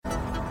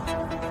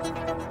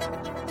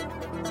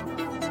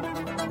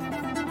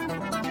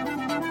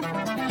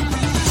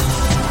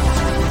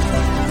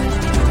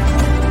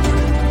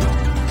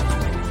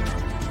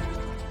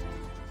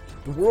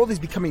world is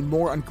becoming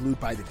more unglued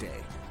by the day.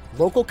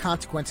 Local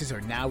consequences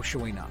are now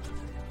showing up.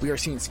 We are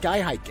seeing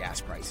sky-high gas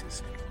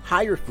prices,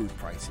 higher food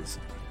prices,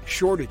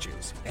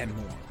 shortages, and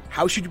more.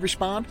 How should you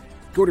respond?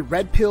 Go to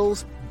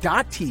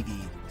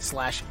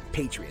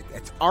redpills.tv/patriot.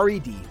 That's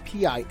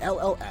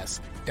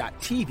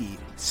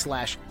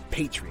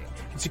redpills.tv/patriot.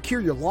 And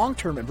secure your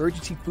long-term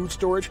emergency food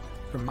storage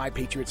from My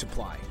Patriot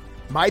Supply.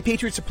 My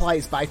Patriot Supply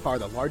is by far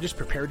the largest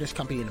preparedness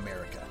company in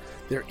America.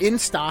 They're in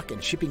stock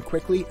and shipping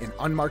quickly in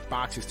unmarked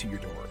boxes to your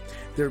door.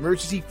 Their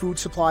emergency food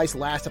supplies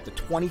last up to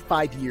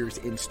 25 years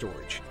in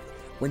storage.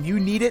 When you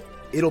need it,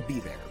 it'll be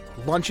there.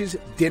 Lunches,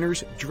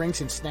 dinners,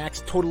 drinks, and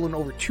snacks totaling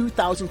over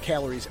 2,000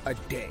 calories a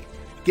day.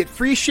 Get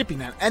free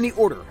shipping on any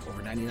order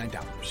over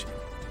 $99.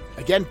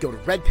 Again, go to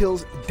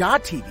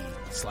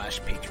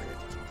redpills.tv/patriot.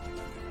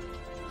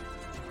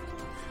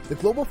 The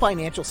global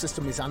financial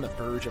system is on the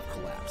verge of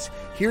collapse.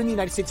 Here in the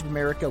United States of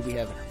America, we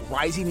have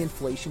rising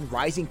inflation,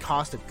 rising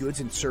cost of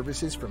goods and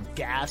services from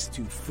gas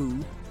to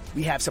food.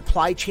 We have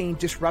supply chain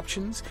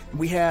disruptions. And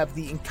we have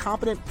the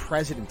incompetent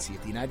presidency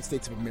of the United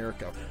States of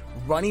America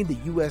running the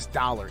U.S.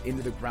 dollar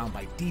into the ground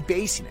by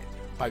debasing it,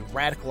 by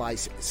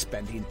radicalized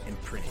spending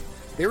and printing.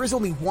 There is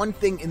only one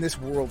thing in this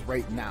world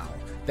right now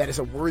that is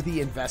a worthy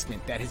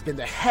investment that has been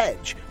the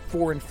hedge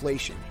for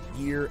inflation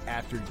year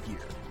after year.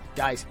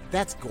 Guys,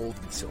 that's gold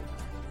and silver.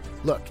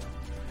 Look,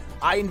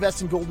 I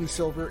invest in gold and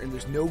silver, and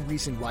there's no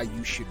reason why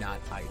you should not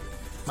either.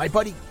 My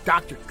buddy,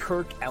 Dr.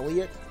 Kirk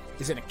Elliott,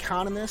 is an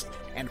economist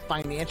and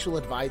financial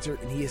advisor,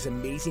 and he is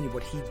amazing at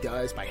what he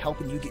does by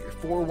helping you get your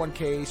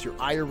 401ks, your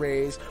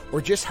IRAs,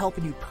 or just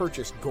helping you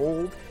purchase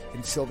gold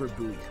and silver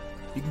bullion.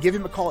 You can give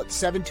him a call at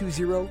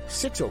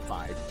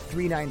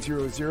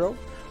 720-605-3900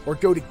 or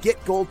go to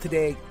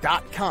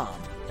getgoldtoday.com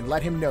and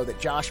let him know that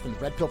Josh from the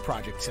Red Pill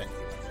Project sent you.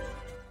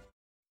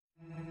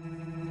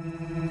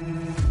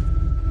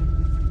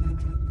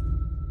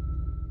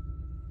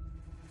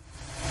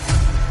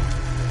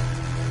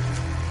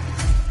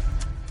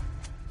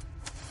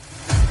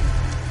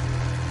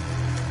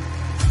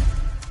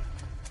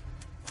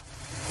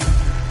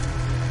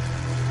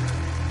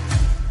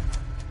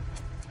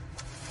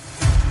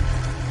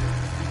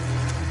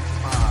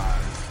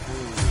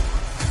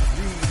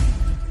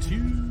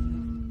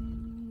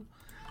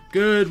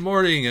 Good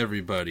morning,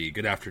 everybody.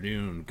 Good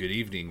afternoon, good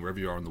evening, wherever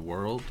you are in the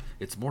world.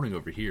 It's morning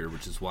over here,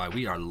 which is why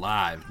we are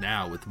live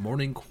now with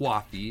Morning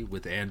Coffee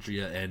with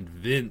Andrea and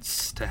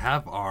Vince to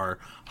have our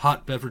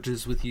hot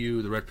beverages with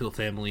you, the Red Pill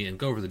family, and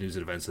go over the news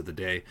and events of the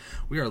day.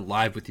 We are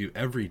live with you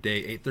every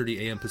day,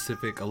 8:30 a.m.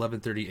 Pacific,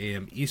 11:30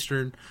 a.m.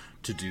 Eastern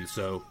to do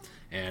so.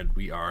 And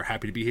we are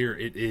happy to be here.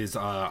 It is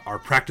our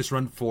practice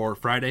run for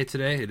Friday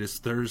today. It is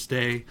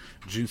Thursday,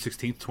 June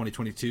 16th,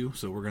 2022.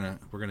 So we're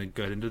gonna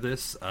get into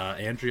this.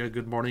 Andrea,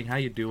 good morning. How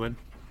you doing?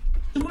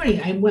 Good morning.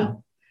 I'm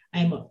well.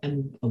 I'm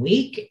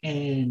awake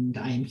and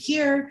I'm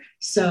here.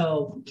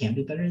 So can't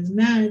be better than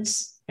that.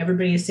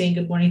 Everybody is saying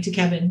good morning to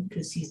Kevin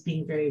because he's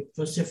being very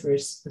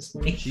vociferous this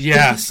morning.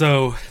 Yeah,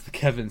 so the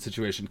Kevin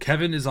situation.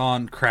 Kevin is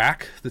on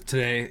crack.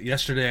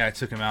 Yesterday I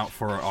took him out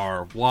for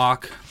our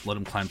walk, let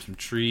him climb some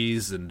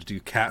trees and do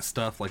cat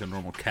stuff like a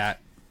normal cat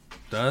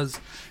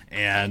does.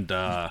 And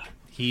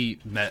he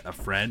met a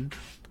friend.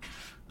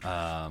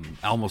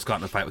 Almost got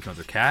in a fight with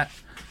another cat.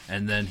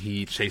 And then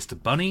he chased a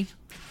bunny.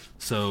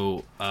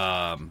 So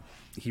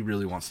he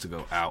really wants to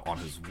go out on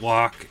his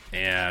walk,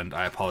 and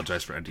I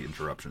apologize for any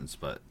interruptions,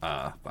 but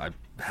I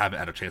haven't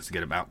had a chance to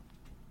get him out.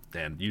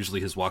 And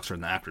usually his walks are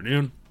in the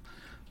afternoon,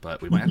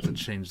 but we might have to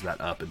change that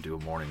up and do a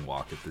morning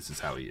walk if this is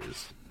how he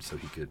is, so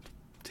he could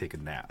take a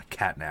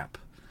cat nap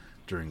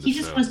during the show. He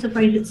just wants to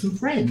find some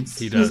friends.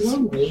 He does. He's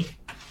lonely.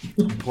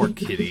 Poor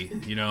kitty.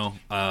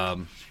 I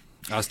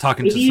was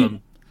talking to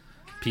some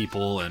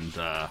people, and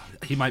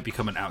he might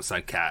become an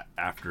outside cat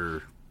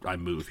after I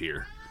move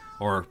here.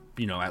 Or,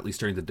 at least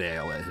during the day,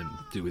 I'll let him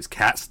do his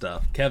cat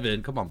stuff.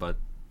 Kevin, come on, bud.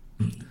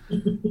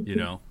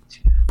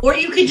 Or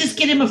you could just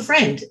get him a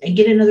friend and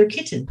get another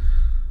kitten.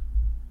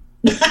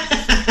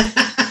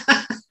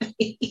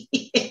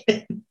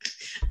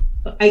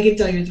 I can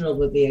tell you're thrilled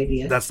with the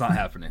idea. That's not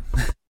happening.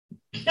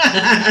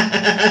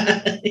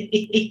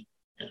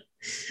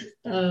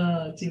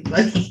 Oh, too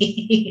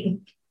funny.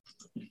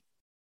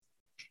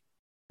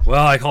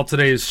 Well, I call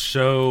today's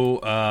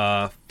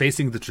show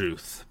Facing the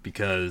Truth,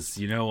 because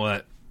you know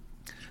what?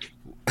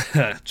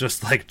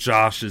 Just like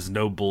Josh is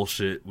no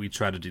bullshit, we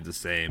try to do the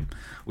same.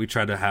 We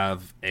try to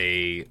have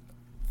a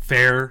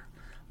fair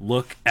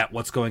look at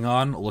what's going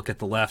on, look at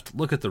the left,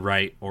 look at the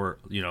right, or,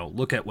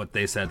 look at what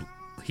they said,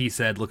 he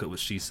said, look at what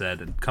she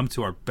said, and come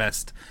to our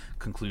best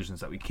conclusions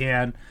that we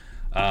can,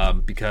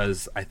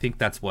 because I think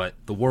that's what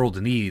the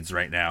world needs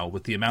right now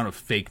with the amount of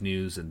fake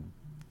news and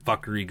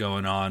fuckery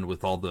going on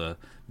with all the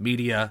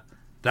media.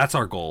 That's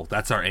our goal.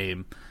 That's our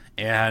aim.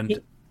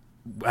 And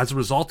as a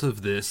result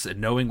of this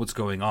and knowing what's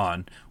going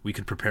on, we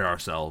can prepare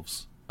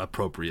ourselves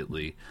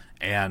appropriately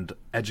and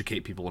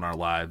educate people in our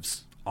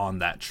lives on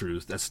that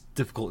truth, as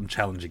difficult and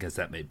challenging as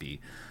that may be.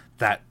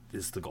 That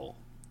is the goal.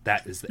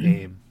 That is the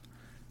aim.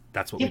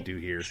 That's what we do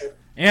here. Sure.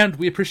 And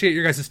we appreciate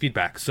your guys'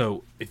 feedback.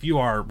 So if you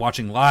are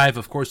watching live,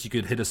 of course, you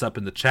could hit us up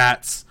in the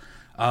chats.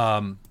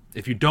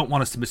 If you don't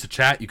want us to miss a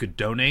chat, you could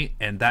donate,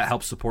 and that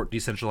helps support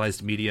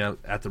decentralized media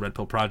at the Red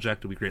Pill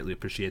Project. We greatly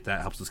appreciate that.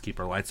 It helps us keep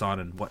our lights on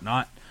and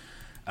whatnot.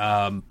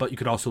 But you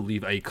could also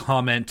leave a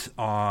comment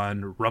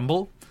on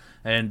Rumble,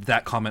 and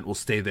that comment will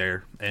stay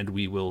there, and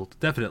we will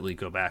definitely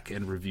go back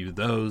and review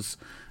those,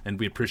 and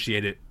we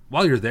appreciate it.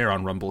 While you're there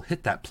on Rumble,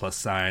 hit that plus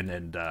sign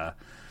and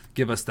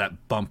give us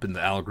that bump in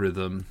the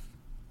algorithm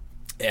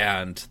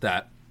and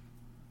that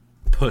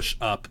push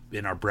up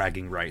in our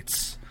bragging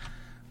rights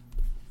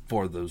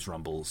for those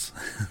Rumbles.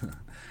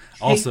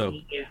 Also,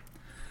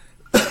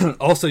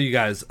 you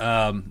guys,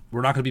 we're not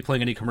going to be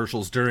playing any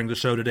commercials during the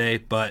show today,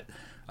 but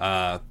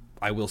I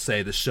will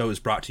say the show is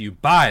brought to you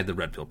by the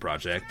Red Pill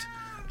Project,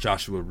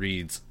 Joshua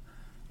Reed's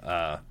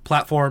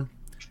platform.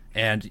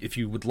 And if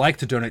you would like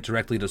to donate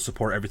directly to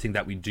support everything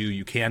that we do,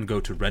 you can go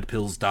to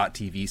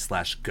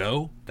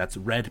redpills.tv/go. That's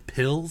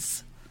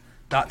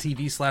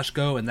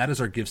redpills.tv/go, and that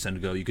is our Give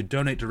Send Go. You could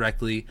donate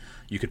directly,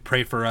 you could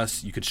pray for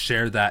us, you could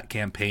share that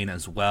campaign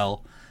as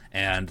well,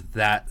 and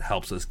that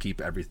helps us keep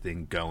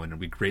everything going,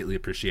 and we greatly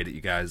appreciate it, you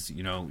guys.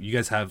 You know, you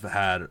guys have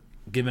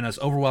given us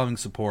overwhelming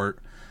support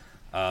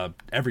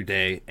every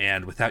day,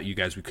 and without you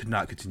guys, we could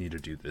not continue to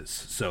do this.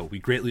 So we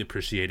greatly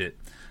appreciate it.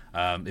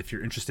 If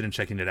you're interested in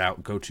checking it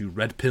out, go to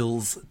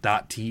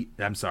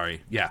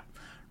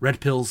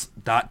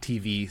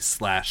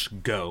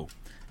redpills.tv/go,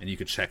 and you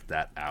can check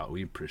that out.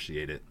 We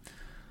appreciate it.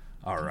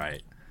 All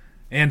right.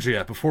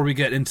 Andrea, before we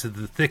get into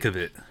the thick of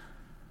it,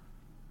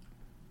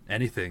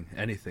 anything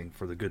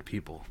for the good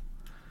people.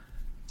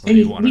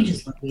 We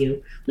just love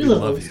you. We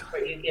love all the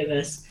support you give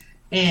us.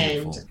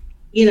 And, beautiful.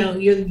 You know,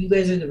 you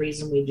guys are the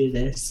reason we do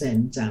this.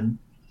 And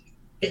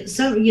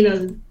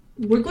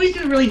we're going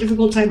through a really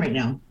difficult time right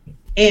now.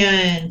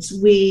 And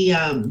we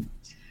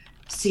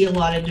see a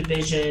lot of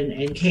division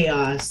and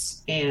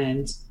chaos,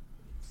 and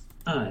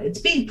it's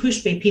being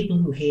pushed by people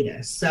who hate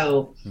us.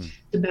 So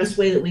the best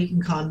way that we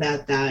can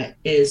combat that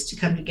is to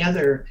come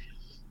together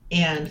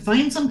and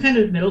find some kind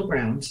of middle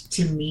ground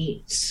to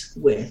meet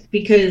with.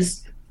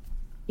 Because,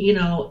 you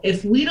know,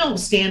 if we don't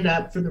stand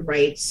up for the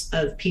rights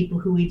of people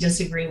who we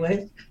disagree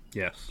with,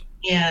 yes,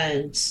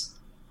 and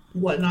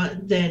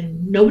whatnot,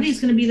 then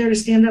nobody's going to be there to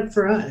stand up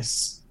for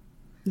us,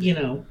 you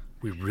know.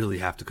 We really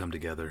have to come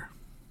together.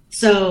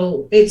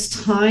 So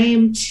it's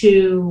time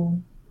to,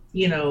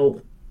 you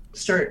know,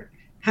 start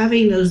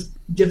having those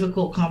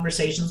difficult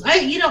conversations.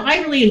 I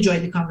really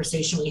enjoyed the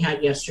conversation we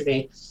had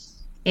yesterday.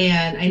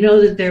 And I know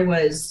that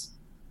there's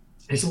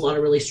a lot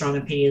of really strong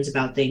opinions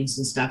about things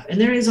and stuff. And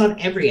there is on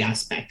every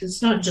aspect.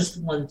 It's not just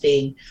one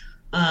thing.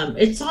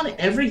 It's on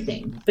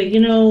everything. But, you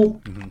know,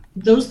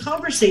 those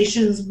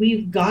conversations,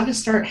 we've got to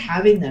start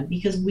having them,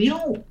 because we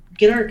don't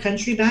get our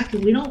country back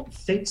and we don't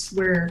fix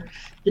where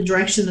the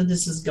direction that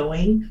this is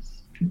going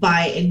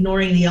by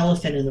ignoring the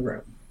elephant in the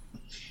room.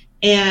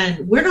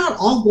 And we're not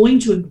all going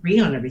to agree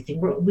on everything.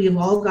 We've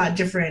all got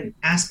different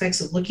aspects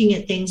of looking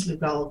at things.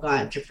 We've all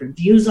got different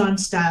views on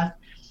stuff.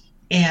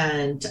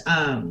 And,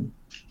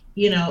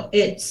 you know,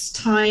 it's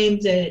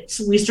time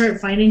that we start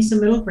finding some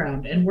middle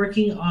ground and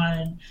working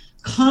on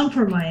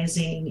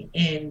compromising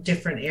in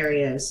different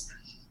areas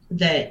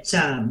that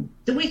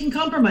we can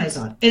compromise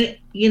on. And,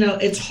 you know,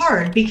 it's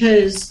hard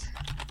because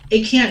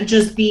it can't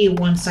just be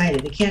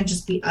one-sided. It can't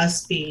just be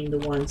us being the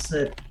ones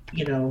that,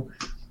 you know,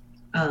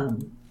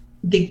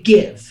 that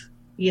give,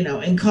 you know,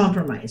 and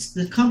compromise.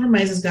 The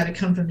compromise has got to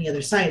come from the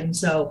other side. And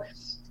so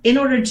in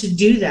order to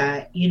do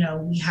that, you know,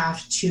 we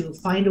have to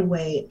find a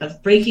way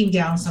of breaking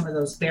down some of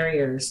those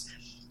barriers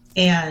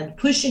and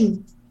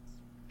pushing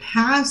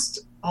past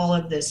all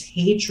of this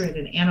hatred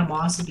and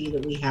animosity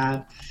that we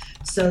have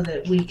so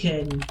that we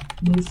can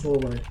move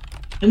forward.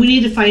 And we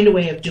need to find a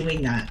way of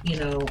doing that, you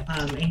know,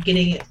 and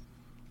getting it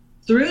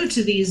through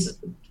to these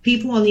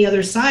people on the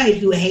other side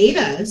who hate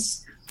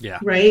us,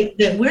 right?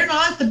 That we're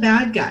not the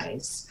bad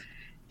guys.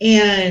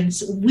 And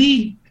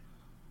we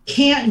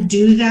can't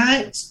do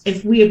that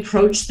if we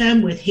approach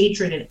them with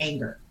hatred and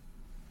anger.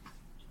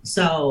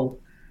 So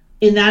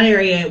in that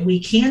area, we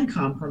can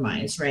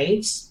compromise,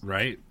 right?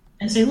 Right.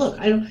 And say, look,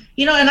 I don't,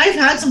 you know, and I've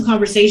had some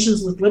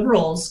conversations with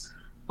liberals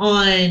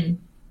on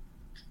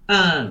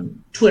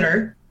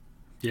Twitter.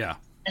 Yeah.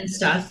 And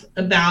stuff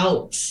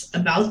about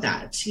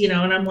that, you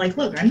know, and I'm like,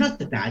 look, I'm not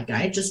the bad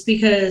guy. Just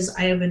because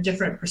I have a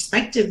different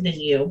perspective than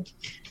you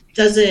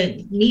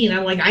doesn't mean,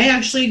 I'm like, I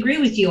actually agree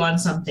with you on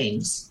some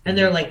things. And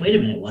they're like, wait a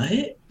minute,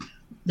 what?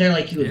 They're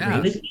like, you agree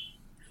with me?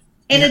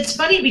 And it's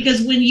funny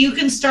because when you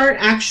can start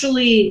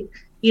actually,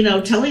 you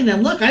know, telling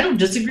them, look, I don't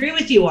disagree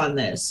with you on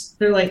this.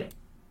 They're like,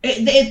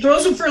 it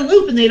throws them for a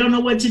loop and they don't know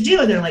what to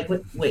do. And they're like,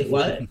 wait,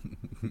 what?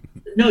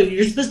 No,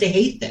 you're supposed to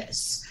hate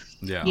this.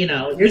 Yeah. You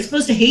know, you're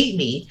supposed to hate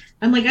me.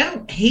 I'm like, I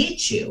don't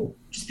hate you.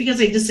 Just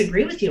because I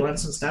disagree with you on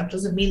some stuff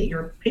doesn't mean that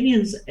your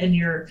opinions and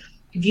your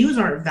views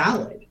aren't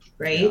valid,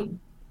 right? Yeah.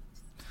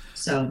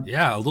 So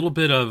yeah, a little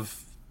bit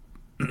of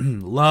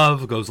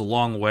love goes a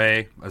long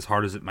way, as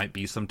hard as it might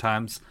be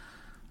sometimes.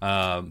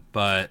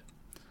 But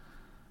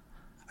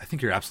I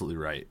think you're absolutely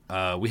right.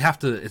 We have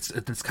to.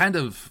 It's kind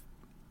of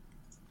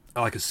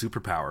like a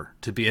superpower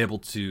to be able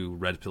to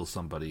red pill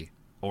somebody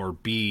or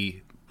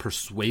be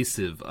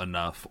persuasive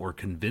enough or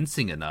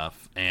convincing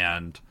enough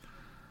and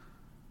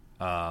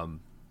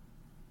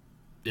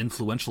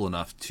influential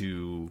enough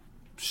to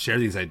share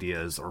these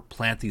ideas or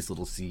plant these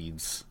little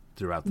seeds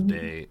throughout the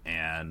day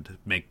and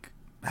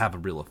have a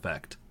real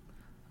effect.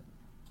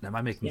 Am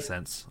I making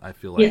sense? I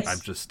feel like I'm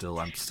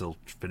still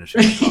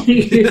finishing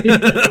coffee.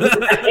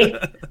 Right.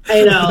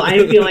 I know.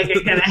 I feel like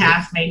it kind of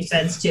half made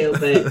sense too,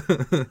 but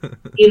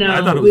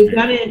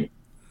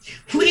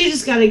we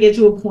just got to get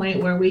to a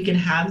point where we can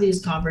have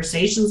these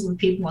conversations with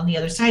people on the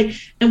other side,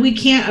 and we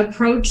can't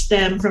approach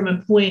them from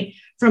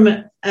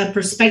a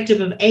perspective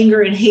of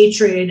anger and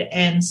hatred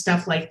and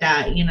stuff like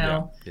that,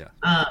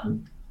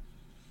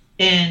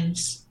 and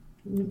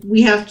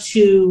we have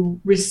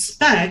to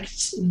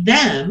respect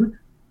them.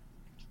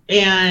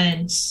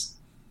 And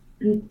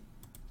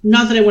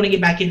not that I want to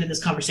get back into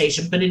this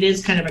conversation, but it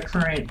is kind of a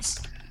current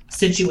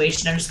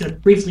situation. I'm just going to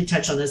briefly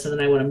touch on this, and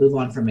then I want to move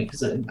on from it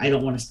because I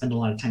don't want to spend a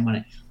lot of time on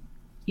it.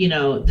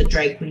 The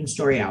drag queen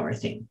story hour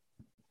thing.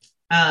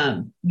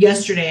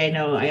 Yesterday, I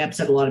know I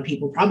upset a lot of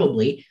people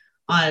probably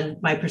on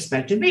my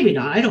perspective. Maybe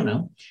not. I don't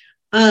know.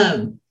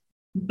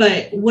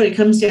 But what it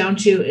comes down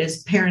to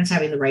is parents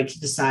having the right to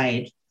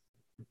decide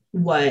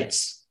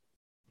what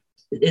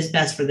is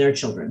best for their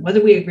children,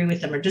 whether we agree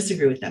with them or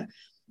disagree with them.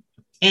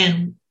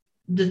 And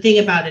the thing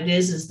about it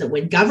is that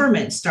when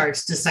government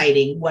starts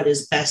deciding what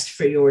is best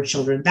for your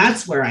children,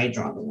 that's where I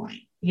draw the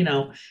line.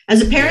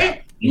 As a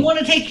parent, you want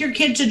to take your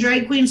kid to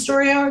drag queen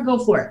story hour,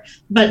 go for it.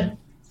 But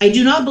I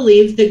do not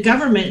believe the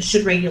government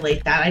should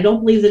regulate that. I don't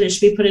believe that it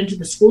should be put into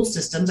the school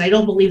systems. I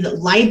don't believe that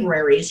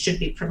libraries should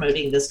be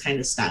promoting this kind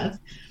of stuff.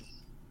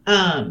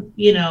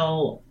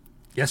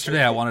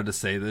 Yesterday I wanted to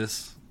say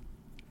this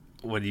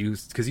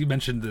because you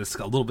mentioned this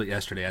a little bit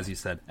yesterday, as you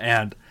said,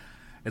 and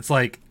it's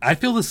like I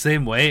feel the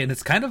same way, and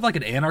it's kind of like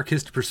an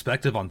anarchist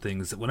perspective on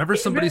things. Whenever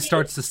somebody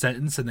starts a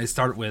sentence and they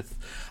start with,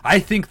 "I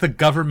think the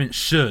government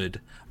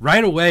should,"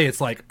 right away it's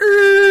like,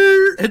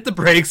 hit the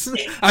brakes.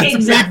 I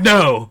have to say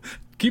no.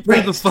 Keep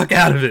the fuck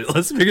out of it.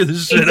 Let's figure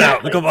this shit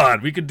out. Come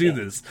on, we can do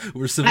this.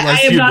 We're civilized I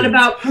am humans.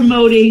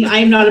 I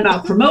am not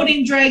about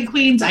promoting drag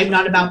queens. I'm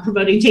not about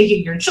promoting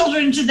taking your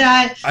children to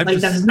that. That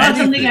is not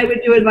something I would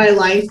do in my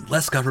life.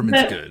 Less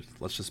government's good.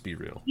 Let's just be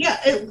real. Yeah,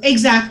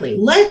 exactly.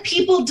 Let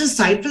people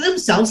decide for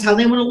themselves how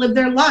they want to live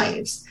their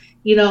lives.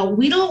 We're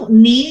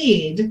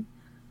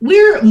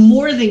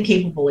more than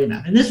capable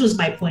enough. And this was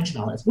my point in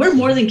all this. We're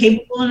more than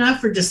capable enough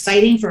for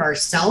deciding for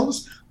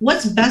ourselves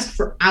what's best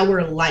for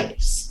our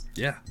lives.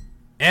 Yeah.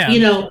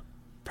 And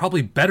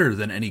probably better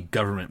than any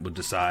government would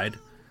decide,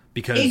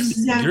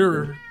 because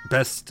your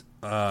best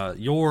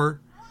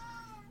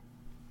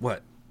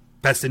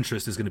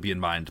interest is going to be in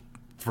mind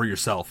for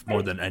yourself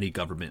more than any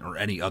government or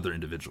any other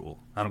individual.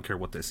 I don't care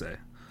what they say.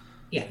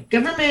 Yeah,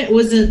 government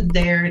wasn't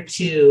there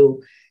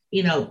to,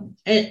 and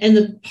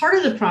the part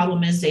of the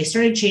problem is they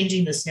started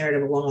changing this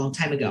narrative a long, long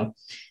time ago,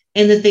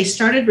 and that they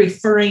started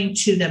referring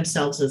to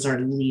themselves as our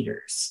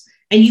leaders.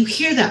 And you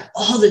hear that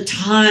all the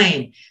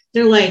time.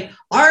 They're like,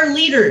 our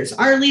leaders.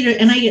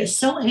 And I get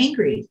so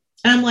angry.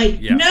 And I'm like,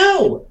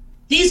 no,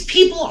 these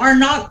people are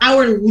not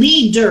our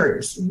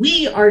leaders.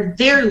 We are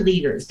their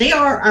leaders. They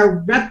are our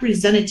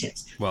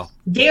representatives. Well,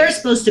 they're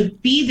supposed to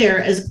be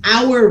there as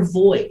our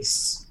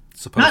voice,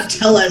 not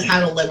tell us how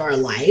to live our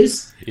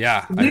lives.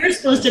 Yeah. We're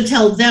supposed to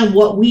tell them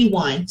what we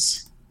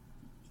want.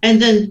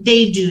 And then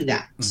they do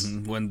that.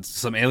 Mm-hmm. When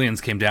some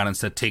aliens came down and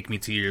said, "Take me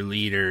to your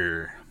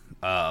leader,"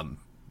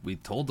 we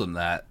told them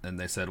that, and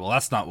they said, "Well,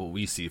 that's not what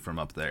we see from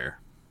up there."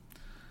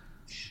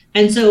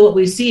 And so what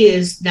we see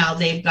is now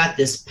they've got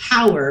this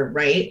power,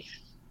 right?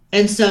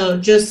 And so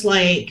just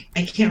like,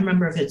 I can't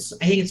remember I think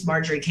it's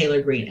Marjorie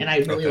Taylor Greene, and I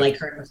really like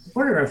her and I'm a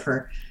supporter of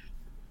her.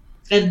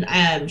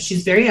 And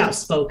she's very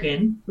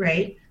outspoken,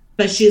 right?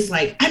 But she's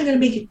like, I'm going to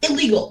make it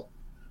illegal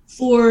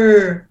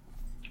for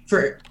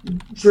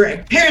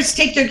parents to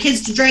take their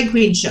kids to drag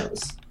queen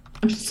shows.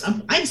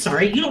 I'm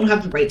sorry, you don't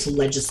have the right to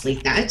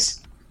legislate that.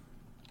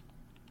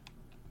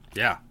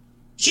 Yeah.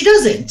 She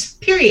doesn't,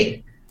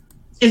 period.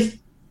 If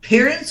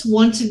parents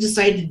want to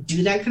decide to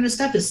do that kind of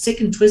stuff, as sick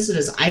and twisted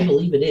as I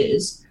believe it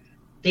is,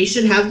 they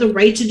should have the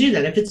right to do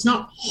that. If it's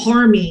not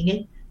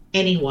harming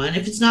anyone,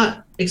 if it's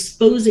not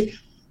exposing.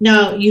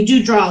 Now, you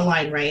do draw a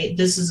line, right?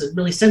 This is a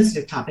really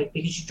sensitive topic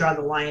because you draw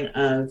the line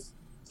of,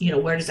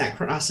 where does that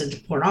cross into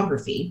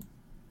pornography?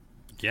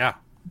 Yeah.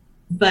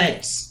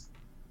 But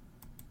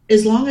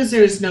as long as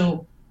there's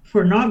no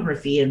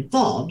pornography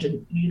involved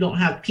and you don't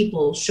have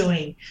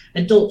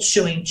adults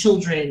showing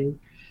children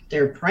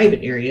their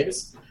private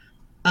areas,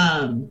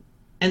 and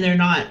they're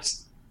not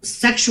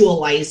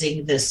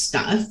sexualizing this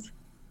stuff,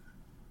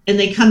 and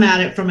they come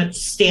at it from a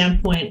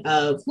standpoint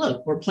of,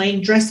 look, we're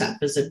playing dress up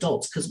as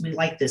adults because we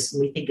like this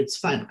and we think it's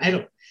fun. I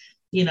don't,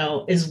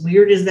 as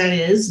weird as that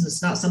is, and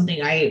it's not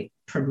something I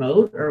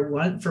promote or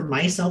want for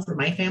myself or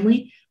my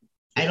family,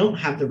 I don't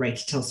have the right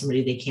to tell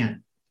somebody they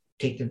can't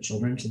take their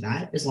children to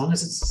that, as long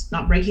as it's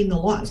not breaking the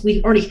laws.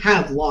 We already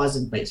have laws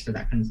in place for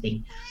that kind of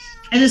thing.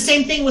 And the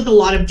same thing with a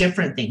lot of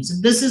different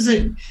things. This is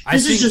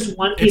just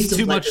one piece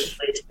of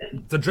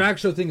legislation. The drag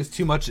show thing is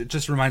too much. It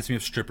just reminds me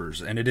of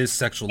strippers, and it is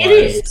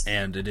sexualized,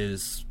 and it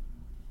is.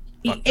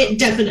 It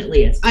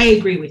definitely is. I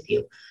agree with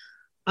you.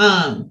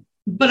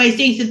 But I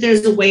think that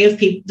there's a way of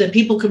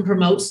people can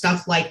promote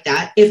stuff like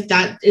that if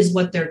that is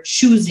what they're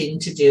choosing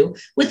to do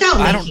without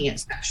making it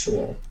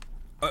sexual.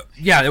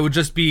 Yeah, it would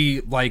just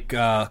be like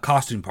a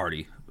costume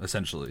party,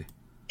 essentially.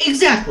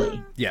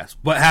 Exactly. Yes.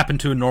 What happened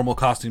to a normal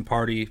costume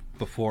party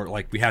before?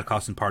 Like, we had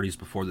costume parties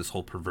before this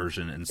whole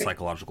perversion and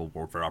psychological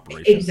warfare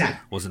operation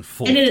was in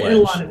full fledged. And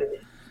a lot of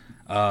it.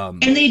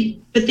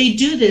 But they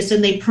do this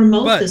and they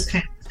promote this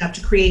kind of stuff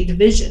to create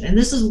division, and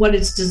this is what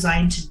it's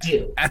designed to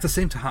do. At the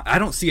same time, I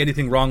don't see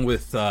anything wrong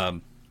with. I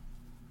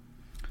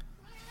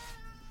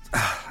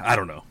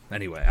don't know.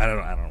 Anyway, I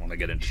don't want to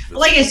get into this.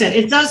 Like I said,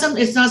 it's not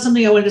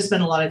something I wanted to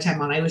spend a lot of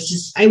time on. I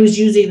was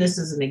using this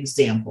as an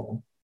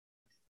example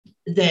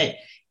that,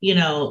 you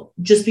know,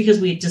 just because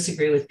we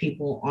disagree with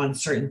people on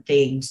certain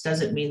things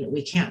doesn't mean that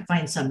we can't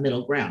find some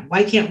middle ground.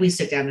 Why can't we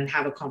sit down and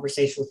have a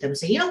conversation with them and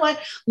say, you know what,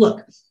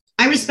 look,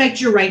 I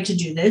respect your right to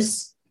do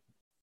this,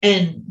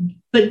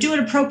 but do it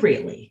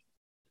appropriately.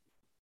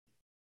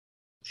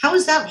 How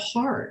is that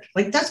hard?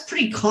 Like, that's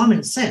pretty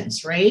common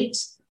sense, right?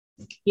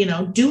 You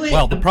know, do it.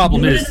 Well, the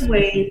problem is,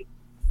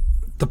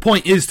 the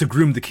point is to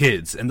groom the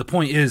kids, and the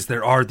point is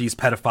there are these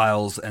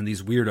pedophiles and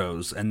these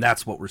weirdos, and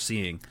that's what we're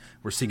seeing.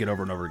 We're seeing it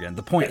over and over again.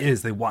 The point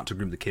is they want to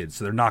groom the kids,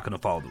 so they're not going to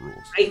follow the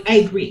rules. I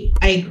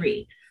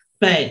agree.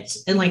 But,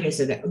 and like I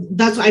said,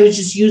 that's why I was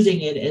just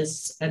using it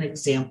as an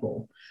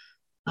example.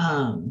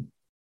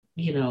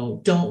 You know,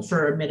 don't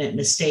for a minute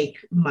mistake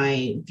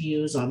my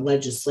views on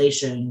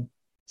legislation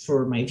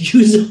for my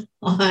views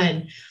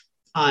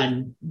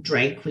on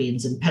drag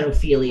queens and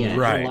pedophilia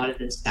and a lot of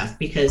this stuff,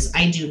 because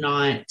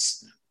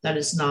that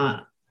is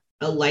not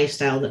a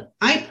lifestyle that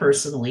I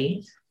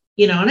personally,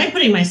 you know, and I'm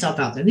putting myself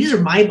out there. These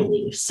are my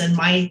beliefs and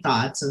my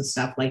thoughts and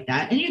stuff like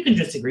that. And you can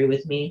disagree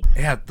with me.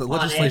 Yeah, the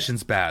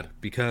legislation's bad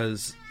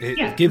because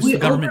it gives the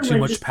government too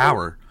much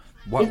power.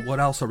 What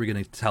else are we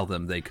going to tell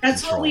them they can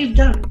That's control? What we've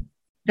done.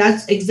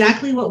 That's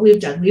exactly what we've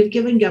done. We've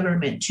given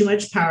government too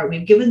much power.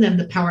 We've given them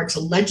the power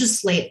to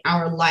legislate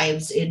our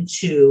lives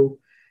into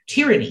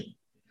tyranny.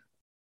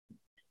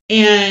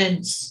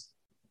 And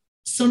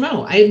so,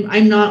 no,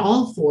 I'm not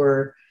all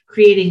for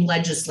creating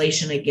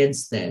legislation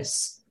against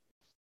this.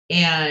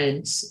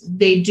 And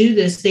they do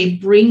this. They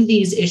bring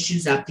these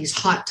issues up, these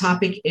hot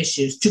topic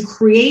issues, to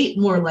create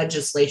more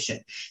legislation.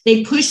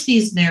 They push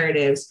these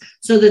narratives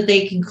so that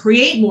they can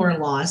create more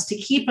laws to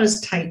keep us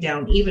tied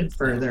down even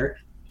further.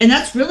 And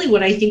that's really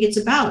what I think it's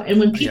about. And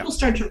when people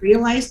start to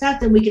realize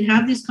that, then we can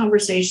have these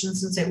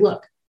conversations and say,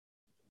 look,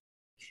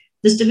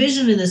 this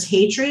division and this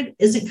hatred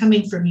isn't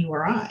coming from you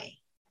or I.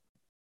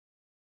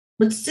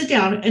 Let's sit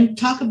down and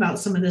talk about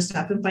some of this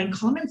stuff and find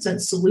common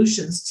sense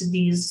solutions to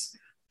these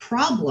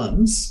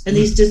problems and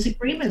these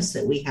disagreements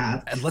that we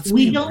have. And let's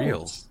be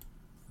real.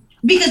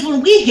 Because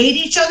when we hate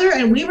each other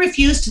and we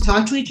refuse to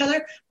talk to each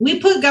other, we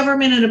put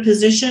government in a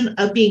position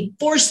of being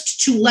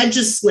forced to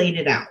legislate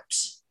it out.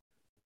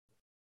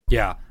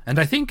 Yeah, and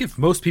I think if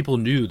most people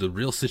knew the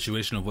real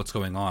situation of what's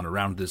going on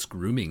around this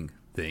grooming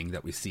thing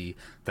that we see,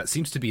 that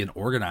seems to be an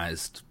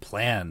organized,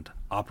 planned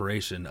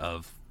operation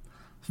of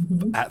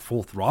at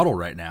full throttle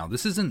right now.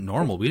 This isn't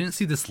normal. We didn't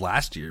see this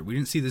last year. We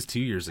didn't see this 2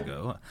 years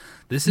ago.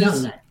 This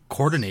is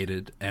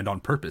coordinated and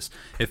on purpose.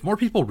 If more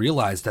people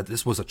realized that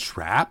this was a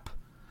trap,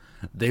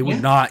 they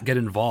would not get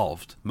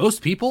involved.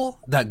 Most people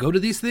that go to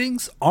these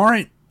things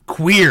aren't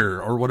queer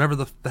or whatever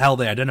the hell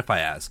they identify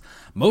as.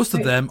 Most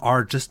of them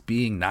are just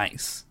being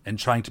nice and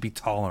trying to be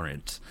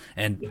tolerant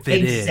and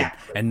fit in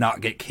and not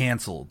get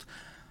canceled.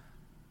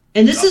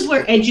 And this is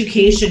where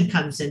education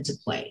comes into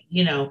play.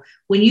 You know,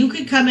 when you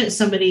could come at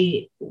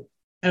somebody,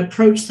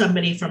 approach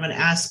somebody from an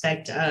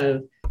aspect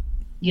of,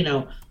 you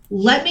know,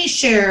 let me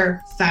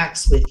share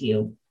facts with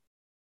you.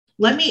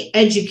 Let me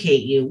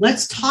educate you.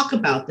 Let's talk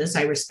about this.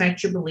 I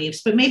respect your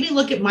beliefs, but maybe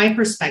look at my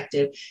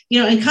perspective,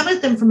 you know, and come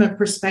at them from a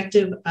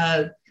perspective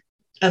of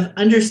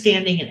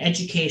understanding and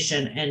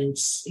education. And,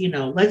 you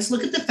know, let's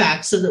look at the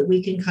facts so that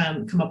we can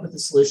come up with a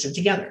solution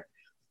together,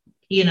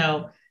 you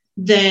know,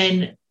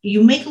 then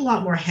you make a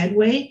lot more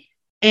headway,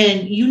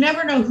 and you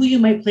never know who you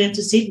might plant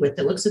a seed with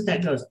that looks at that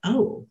and goes,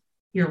 oh,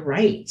 you're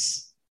right.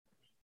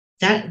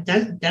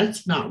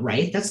 That's not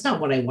right. That's not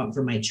what I want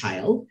for my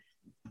child.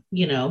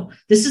 You know,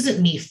 this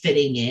isn't me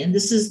fitting in.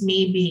 This is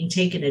me being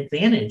taken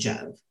advantage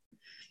of.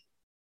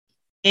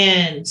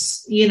 And,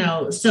 you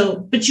know, so,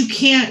 but you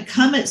can't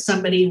come at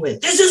somebody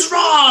with, this is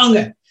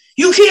wrong.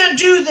 You can't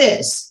do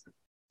this.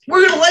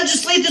 We're going to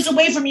legislate this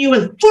away from you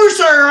and force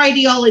our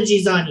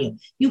ideologies on you.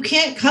 You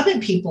can't come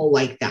at people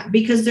like that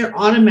because they're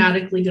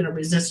automatically going to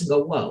resist and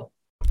go, whoa.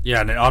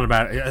 Yeah, and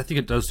I think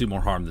it does do more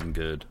harm than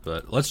good.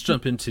 But let's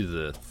jump into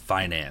the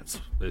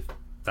finance, if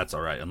that's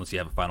all right, unless you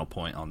have a final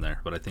point on there.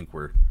 But I think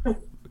we're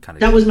kind of...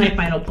 That was my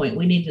final point.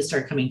 We need to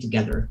start coming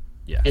together.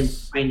 and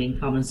Yes, finding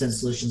common sense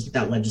solutions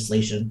without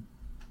legislation.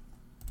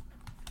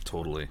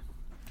 totally.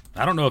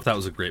 I don't know if that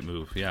was a great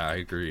move. Yeah, I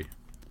agree.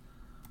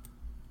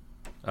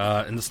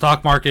 In the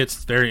stock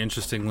markets, very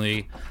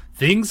interestingly,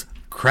 things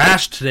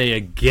crashed today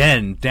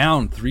again,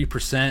 down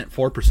 3%,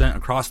 4%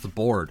 across the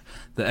board.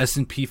 The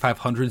S&P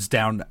 500's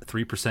down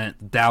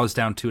 3%, Dow's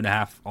down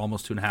 2.5,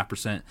 almost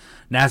 2.5%.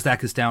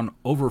 Nasdaq is down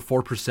over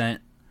 4%.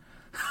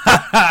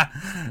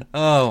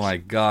 Oh my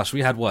gosh,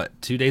 we had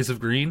what, 2 days of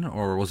green,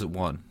 or was it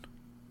one?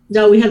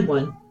 No, we had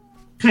one.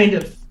 Kind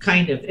of.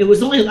 It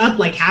was only up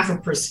like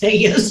 0.5%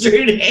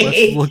 yesterday.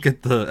 Let's look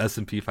at the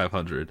S&P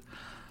 500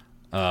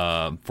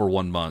 for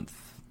 1 month.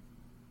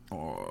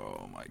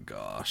 Oh my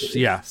gosh,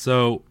 yeah.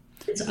 So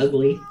it's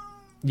ugly.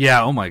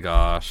 yeah, oh my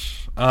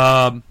gosh.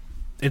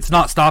 It's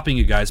not stopping,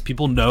 you guys.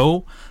 People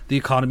know the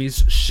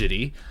economy's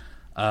shitty.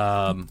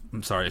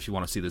 I'm sorry, if you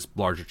want to see this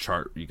larger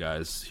chart, you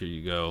guys, here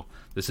you go.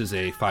 This is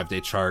a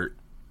 5-day chart,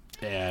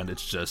 and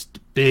it's just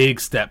big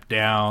step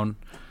down.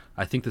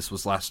 I think this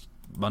was last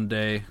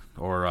Monday,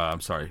 or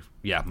I'm sorry,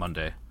 yeah,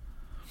 Monday.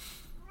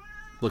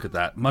 Look at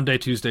that. Monday,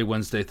 Tuesday,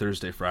 Wednesday,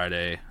 Thursday,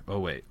 Friday. Oh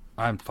wait,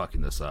 I'm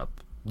fucking this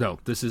up. No,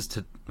 this is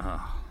to.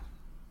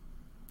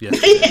 Yes.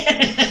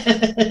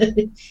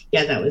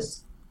 Yeah, that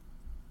was.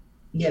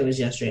 Yeah, it was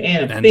yesterday,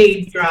 and a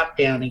big drop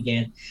down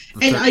again.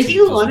 And I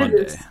think a lot of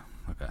this.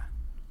 Okay.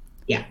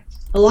 Yeah,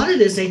 a lot of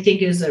this I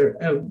think is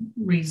a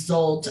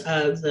result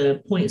of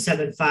the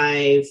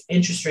 0.75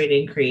 interest rate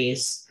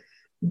increase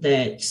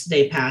that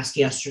they passed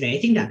yesterday.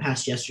 I think that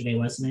passed yesterday,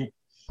 wasn't it?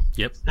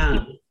 Yep.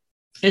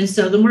 And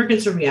so the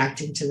markets are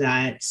reacting to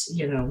that.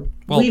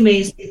 We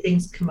may see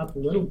things come up a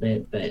little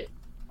bit, but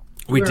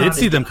we did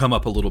see them come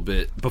up a little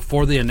bit.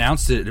 Before they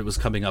announced it, it was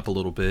coming up a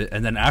little bit.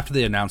 And then after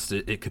they announced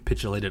it, it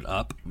capitulated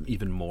up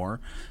even more.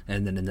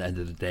 And then in the end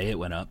of the day, it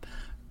went up.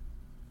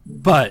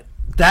 But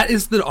that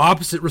is the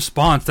opposite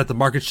response that the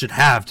market should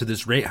have to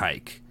this rate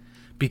hike.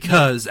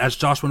 Because, as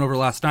Josh went over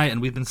last night, and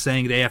we've been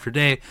saying day after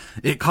day,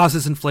 it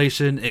causes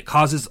inflation. It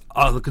causes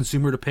the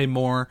consumer to pay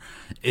more.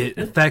 It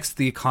affects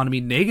the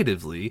economy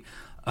negatively.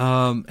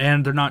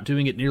 And they're not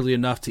doing it nearly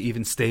enough to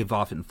even stave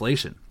off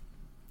inflation.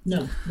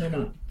 No, they're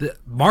not. The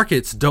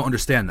markets don't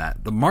understand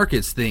that. The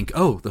markets think,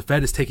 oh, the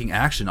Fed is taking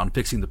action on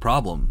fixing the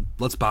problem.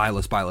 Let's buy.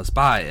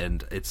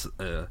 And it's,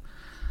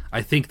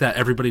 I think that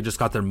everybody just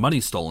got their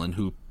money stolen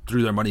who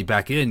threw their money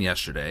back in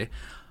yesterday,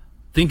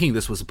 thinking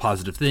this was a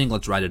positive thing.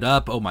 Let's ride it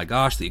up. Oh my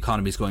gosh, the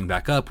economy's going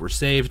back up. We're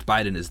saved.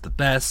 Biden is the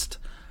best.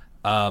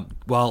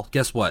 Well,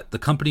 guess what? The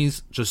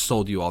companies just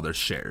sold you all their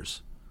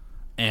shares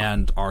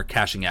and are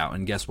cashing out.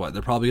 And guess what?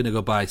 They're probably going to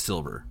go buy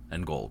silver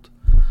and gold.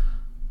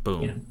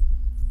 Boom.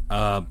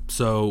 Yeah.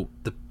 So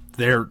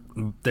their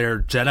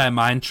Jedi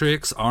mind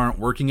tricks aren't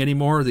working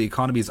anymore. The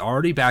economy is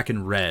already back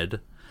in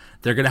red.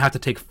 They're going to have to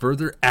take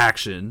further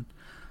action.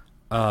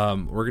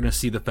 We're going to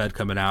see the Fed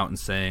coming out and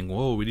saying,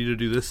 whoa, we need to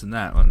do this and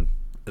that. And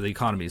the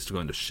economy is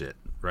going to shit,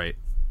 right?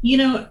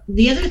 The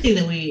other thing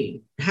that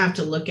we have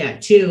to look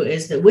at, too,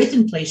 is that with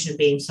inflation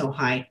being so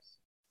high,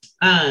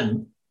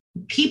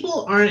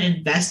 people aren't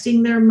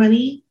investing their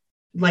money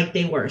like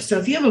they were. So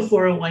if you have a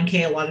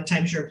 401k, a lot of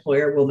times your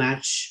employer will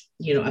match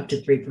up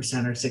to 3%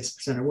 or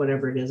 6% or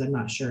whatever it is. I'm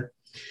not sure.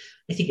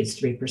 I think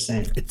it's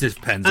 3%. It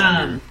depends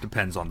on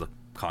depends on the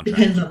contract.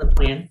 Depends on the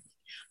plan.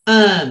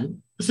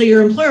 So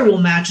your employer will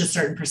match a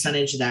certain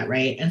percentage of that,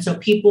 right? And so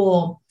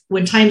people,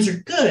 when times are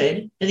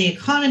good and the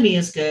economy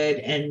is good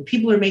and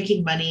people are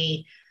making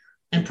money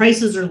and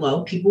prices are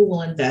low, people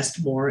will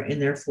invest more in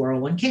their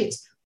 401ks.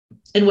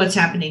 And what's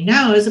happening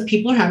now is that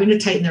people are having to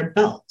tighten their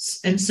belts.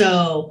 And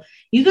so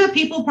you got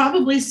people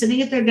probably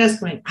sitting at their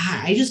desk going,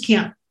 I just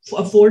can't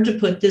afford to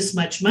put this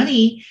much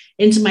money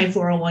into my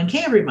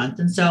 401k every month.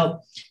 And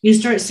so you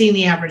start seeing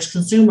the average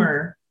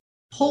consumer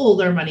pull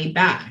their money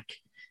back.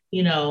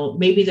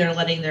 Maybe they're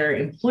letting their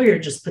employer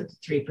just put the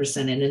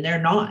 3% in and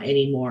they're not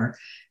anymore.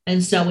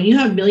 And so when you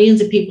have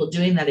millions of people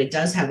doing that, it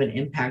does have an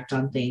impact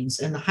on things.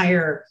 And the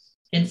higher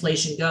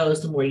inflation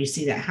goes, the more you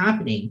see that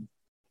happening.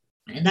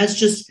 And that's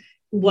just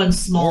one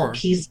small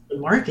piece of the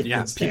market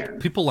that's there.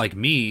 People like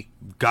me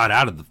got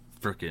out of the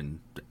freaking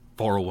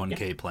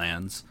 401k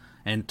plans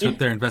and took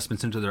their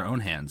investments into their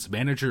own hands.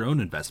 Manage your own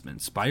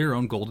investments. Buy your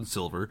own gold and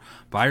silver.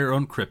 Buy your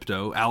own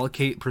crypto.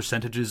 Allocate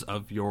percentages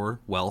of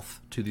your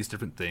wealth to these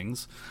different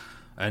things.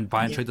 And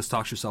buy and trade the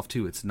stocks yourself,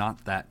 too. It's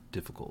not that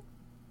difficult.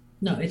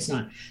 No, it's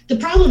not. The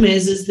problem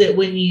is that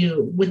when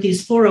with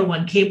these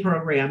 401k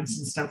programs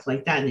and stuff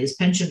like that, and these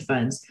pension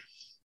funds,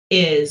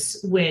 is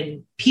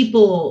when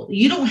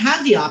you don't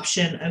have the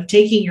option of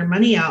taking your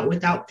money out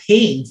without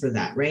paying for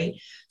that, right?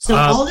 So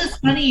all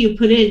this money you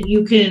put in,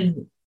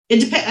 it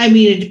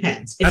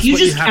depends. If you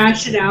just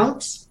cash it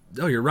out.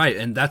 Oh, you're right.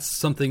 And that's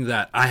something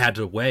that I had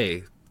to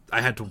weigh. I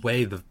had to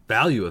weigh the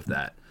value of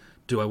that.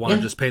 Do I want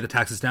to just pay the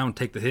taxes down,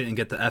 take the hit, and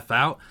get the F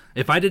out?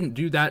 If I didn't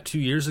do that 2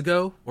 years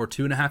ago or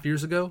 2.5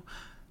 years ago,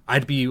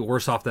 I'd be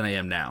worse off than I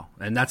am now.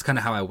 And that's kind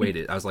of how I weighed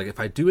it. I was like, if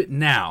I do it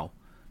now,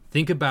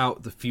 think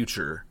about the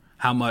future,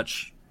 how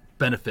much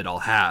benefit I'll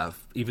have,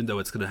 even though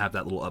it's going to have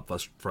that little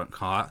upfront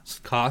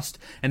cost.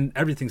 And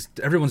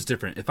everyone's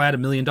different. If I had $1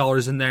 million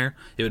in there,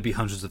 it would be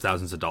hundreds of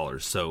thousands of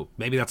dollars. So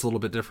maybe that's a little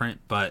bit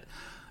different. But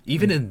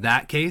even in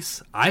that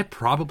case, I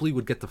probably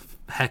would get the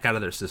heck out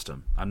of their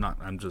system.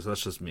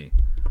 That's just me.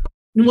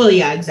 Well,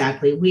 yeah,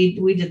 exactly.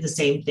 We did the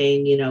same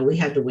thing. We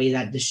had to weigh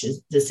that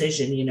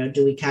decision.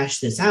 Do we cash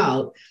this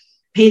out,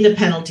 pay the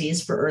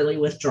penalties for early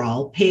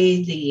withdrawal,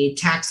 pay the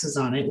taxes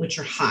on it, which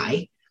are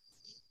high,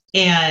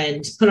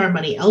 and put our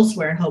money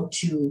elsewhere and hope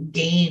to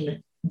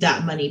gain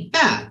that money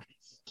back?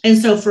 And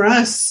so for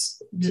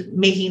us,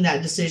 making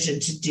that decision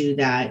to do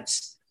that,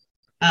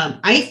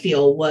 I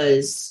feel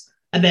was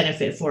a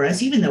benefit for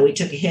us, even though we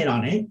took a hit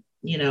on it,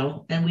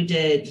 and we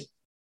did.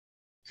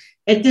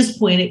 At this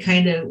point,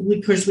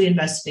 of course, we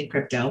invested in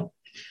crypto.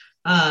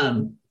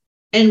 And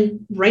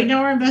right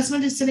now our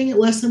investment is sitting at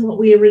less than what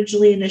we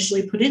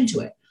initially put into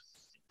it.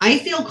 I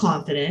feel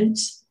confident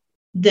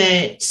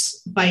that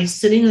by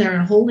sitting there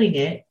and holding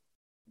it,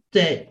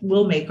 that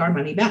we'll make our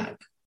money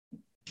back.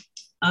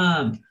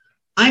 I'm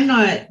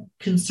not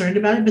concerned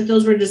about it, but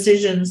those were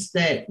decisions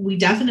that we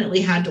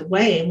definitely had to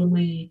weigh when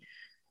we,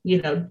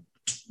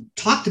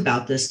 talked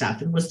about this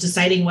stuff and was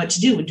deciding what to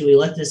do. Do we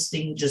let this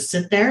thing just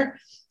sit there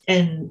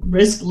and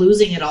risk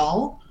losing it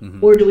all?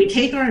 Mm-hmm. Or do we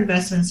take our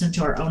investments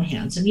into our own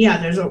hands? And yeah,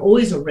 there's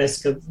always a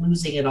risk of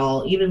losing it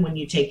all, even when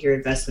you take your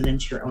investment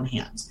into your own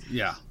hands.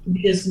 Yeah.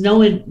 Because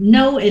no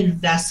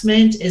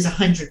investment is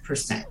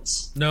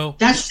 100%. No.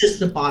 That's just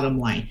the bottom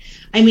line.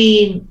 I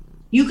mean,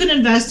 you can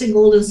invest in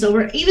gold and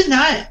silver. Even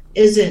that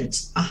isn't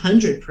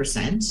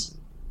 100%.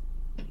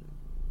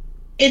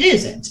 It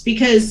isn't,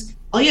 because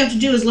all you have to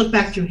do is look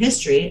back through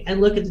history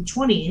and look at the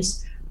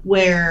 20s,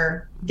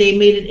 where they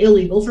made it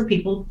illegal for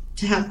people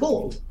to have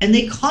gold and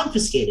they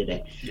confiscated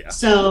it. Yeah.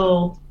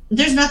 So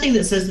there's nothing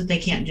that says that they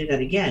can't do that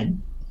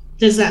again.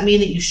 Does that mean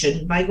that you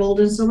shouldn't buy gold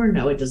and silver?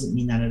 No, it doesn't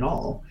mean that at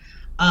all.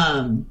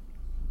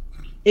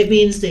 It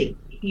means that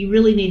you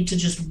really need to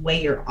just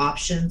weigh your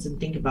options and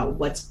think about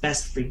what's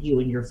best for you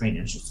in your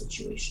financial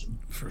situation.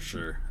 For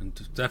sure. And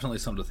definitely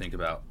something to think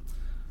about.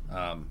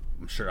 I'm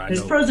sure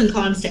there's pros and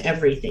cons to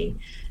everything.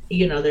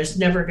 There's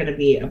never going to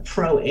be a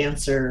pro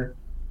answer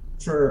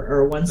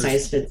or one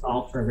size fits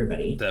all for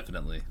everybody.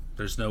 Definitely.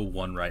 There's no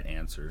one right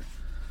answer.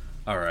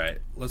 All right,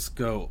 let's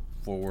go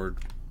forward.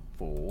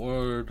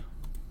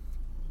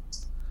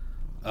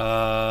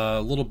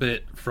 A little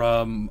bit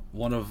from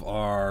one of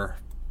our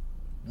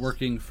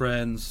working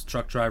friends,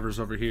 truck drivers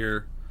over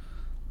here.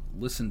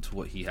 Listen to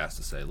what he has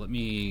to say. Let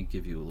me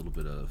give you a little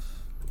bit of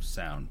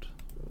sound.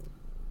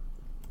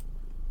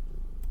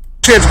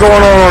 Shit's going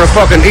on the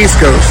fucking East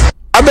Coast.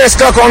 I've been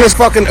stuck on this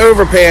fucking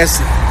overpass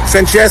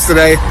since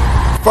yesterday.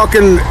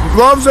 Fucking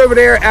Love's over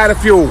there out of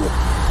fuel.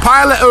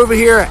 Pilot over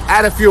here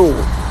out of fuel.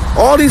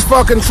 All these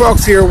fucking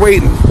trucks here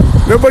waiting.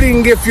 Nobody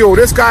can get fuel.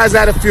 This guy's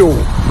out of fuel.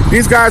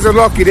 These guys are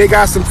lucky. They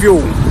got some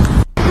fuel.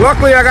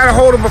 Luckily, I got a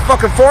hold of a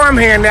fucking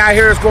farmhand out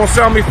here that's gonna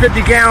sell me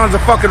 50 gallons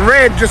of fucking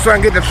red just so I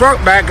can get the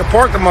truck back and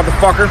park the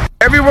motherfucker.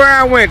 Everywhere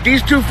I went,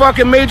 these two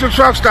fucking major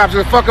truck stops,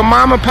 there's fucking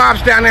mom and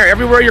pops down there.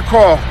 Everywhere you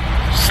call,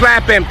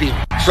 slap empty.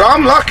 So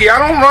I'm lucky. I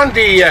don't run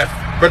DEF.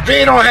 But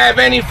they don't have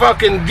any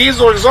fucking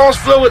diesel exhaust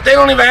fluid. They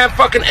don't even have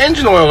fucking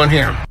engine oil in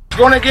here. It's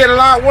going to get a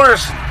lot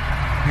worse.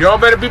 Y'all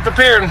better be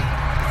prepared.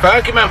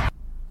 Thank you, man.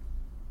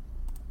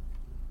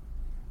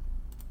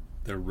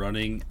 They're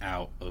running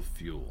out of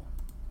fuel.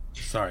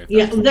 Sorry.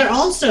 Yeah, they're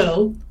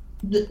also...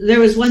 There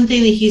was one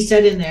thing that he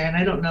said in there, and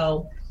I don't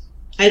know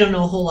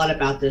a whole lot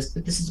about this,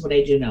 but this is what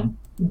I do know.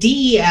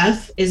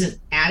 DEF is an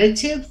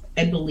additive,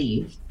 I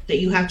believe, that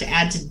you have to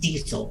add to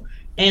diesel.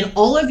 And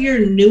all of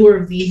your newer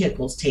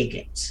vehicles take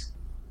it.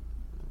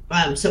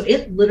 So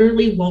it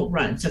literally won't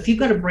run. So if you've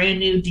got a brand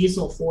new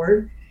diesel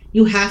Ford,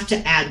 you have to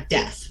add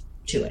DEF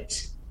to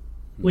it,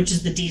 which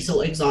is the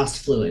diesel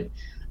exhaust fluid.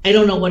 I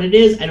don't know what it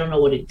is. I don't know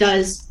what it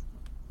does.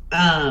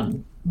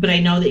 But I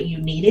know that you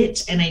need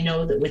it. And I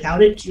know that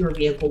without it, your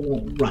vehicle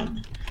won't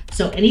run.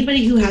 So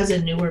anybody who has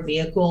a newer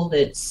vehicle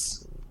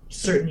that's a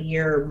certain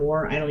year or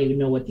more, I don't even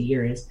know what the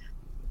year is,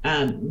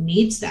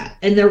 needs that.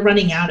 And they're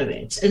running out of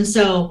it. And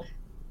so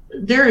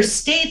there are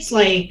states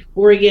like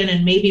Oregon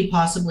and maybe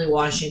possibly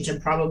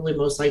Washington, probably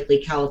most likely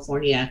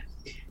California,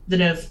 that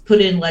have put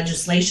in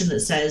legislation that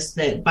says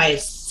that by a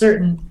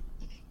certain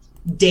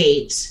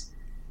date,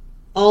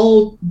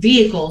 all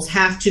vehicles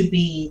have to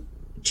be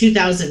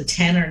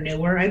 2010 or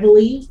newer, I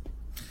believe.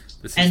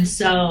 And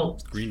so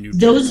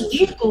those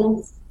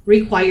vehicles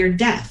require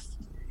DEF.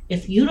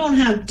 If you don't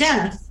have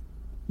DEF,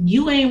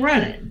 you ain't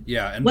running.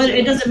 Yeah, but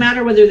it doesn't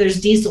matter whether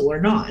there's diesel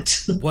or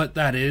not. What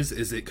that is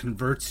it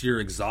converts your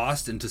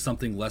exhaust into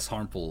something less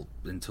harmful,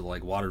 into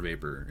like water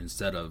vapor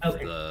instead of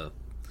the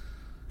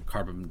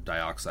carbon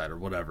dioxide or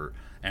whatever.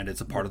 And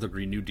it's a part of the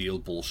Green New Deal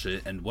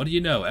bullshit. And what do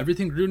you know?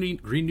 Everything Green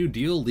New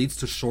Deal leads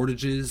to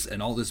shortages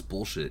and all this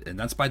bullshit, and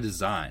that's by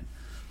design.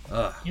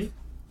 Ugh, yep.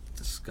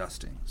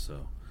 Disgusting.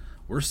 So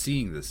we're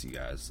seeing this, you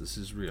guys. This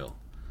is real.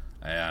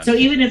 And so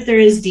even if there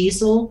is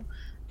diesel,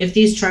 if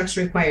these trucks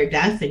require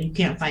DEF and you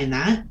can't find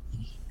that,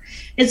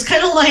 it's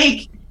kind of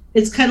like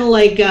it's kind of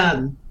like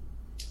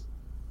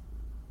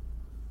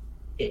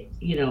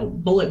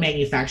bullet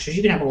manufacturers.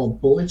 You can have all the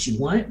bullets you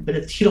want, but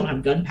if you don't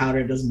have gunpowder,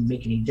 it doesn't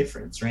make any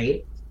difference,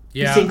 right?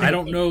 Yeah, I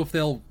don't know if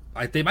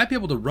they might be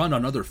able to run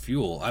on other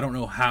fuel. I don't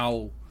know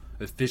how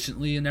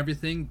efficiently and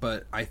everything,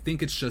 but I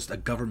think it's just a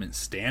government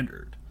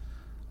standard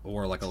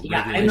or like a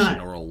regulation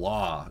or a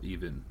law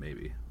even,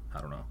 maybe.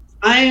 I don't know.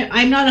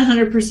 I'm not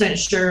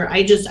 100% sure.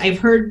 I've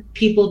heard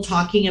people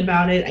talking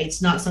about it.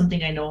 It's not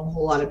something I know a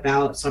whole lot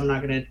about, so I'm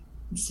not going to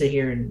sit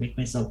here and make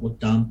myself look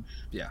dumb.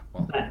 Yeah,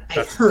 well, but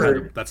I've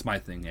heard that's my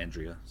thing,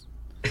 Andrea.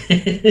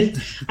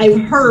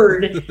 I've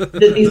heard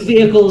that these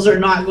vehicles are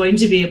not going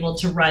to be able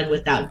to run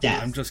without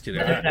death. I'm just kidding.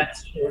 Whether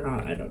that's true or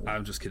not, I don't know.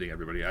 I'm just kidding,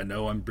 everybody. I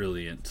know I'm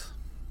brilliant.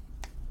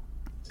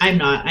 I'm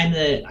not. I'm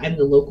the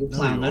local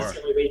clown. No, that's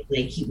the only reason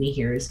they keep me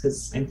here is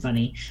because I'm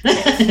funny.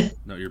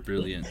 No, you're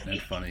brilliant and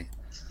funny.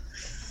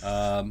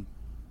 Do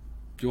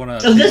you want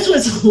to? So this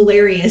was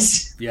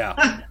hilarious.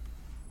 Yeah.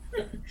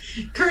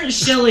 Kurt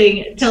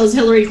Schilling tells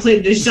Hillary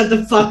Clinton to shut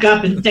the fuck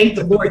up and thank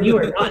the Lord you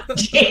are not in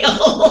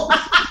jail.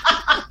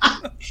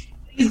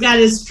 He's got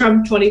his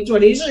Trump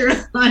 2020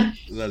 shirt on.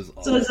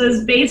 So it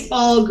says,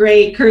 baseball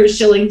great Kurt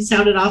Schilling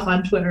sounded off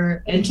on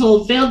Twitter and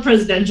told failed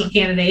presidential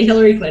candidate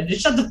Hillary Clinton to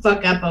shut the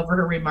fuck up over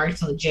her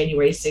remarks on the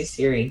January 6th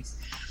hearings.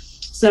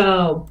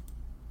 So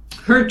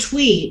her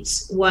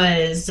tweet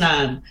was,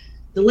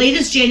 the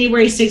latest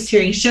January 6th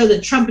hearings show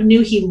that Trump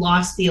knew he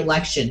lost the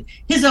election.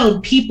 His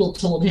own people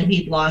told him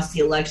he'd lost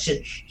the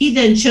election. He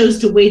then chose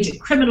to wage a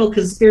criminal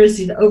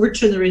conspiracy to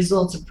overturn the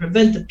results and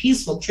prevent the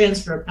peaceful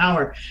transfer of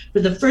power for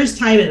the first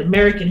time in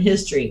American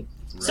history.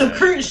 Right. So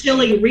Kurt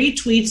Schilling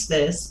retweets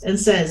this and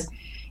says,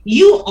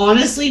 you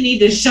honestly need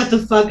to shut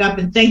the fuck up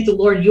and thank the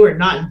Lord you are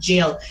not in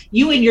jail.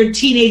 You and your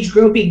teenage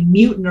groping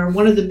mutant are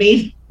one of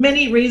the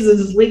many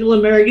reasons legal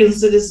American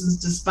citizens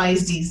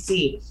despise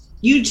D.C.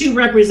 You two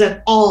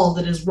represent all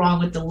that is wrong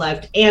with the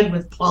left and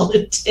with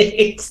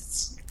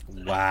politics.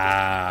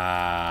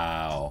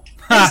 Wow.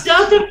 It's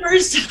not the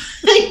first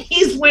time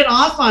he's went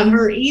off on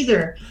her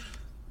either.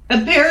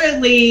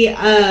 Apparently,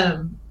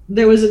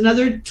 there was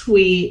another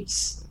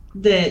tweet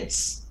that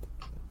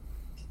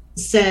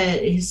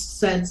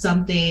said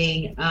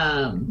something.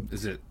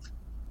 Is it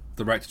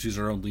the right to choose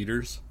our own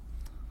leaders?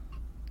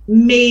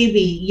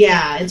 Maybe,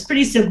 yeah. It's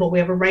pretty simple. We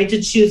have a right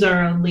to choose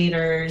our own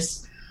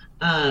leaders.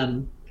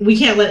 We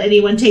can't let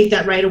anyone take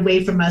that right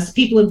away from us.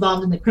 People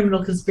involved in the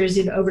criminal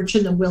conspiracy to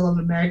overturn the will of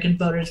American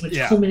voters, which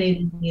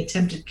culminated in the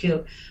attempted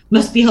coup,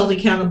 must be held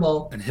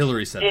accountable. And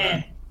Hillary said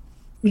that.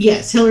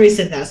 Yes, Hillary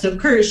said that. So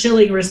Kurt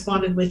Schilling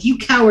responded with, you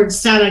cowards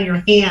sat on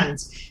your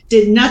hands,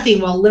 did nothing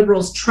while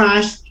liberals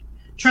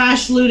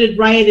trashed, looted,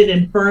 rioted,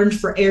 and burned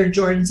for Air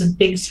Jordans and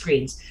big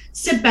screens.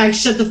 Sit back,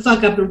 shut the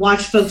fuck up, and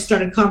watch folks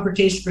start a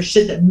confrontation for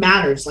shit that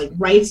matters, like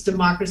rights,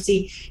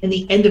 democracy, and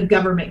the end of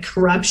government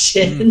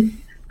corruption.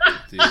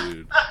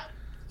 Dude,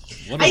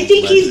 I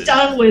think he's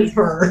done with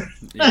her.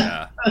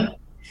 Yeah,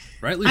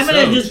 rightly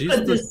so. She's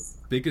the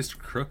biggest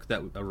crook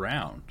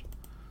around.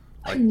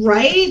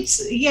 Right?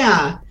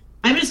 Yeah.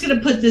 I'm just going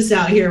to put this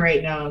out here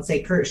right now and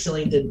say Kurt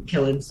Schilling didn't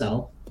kill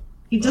himself.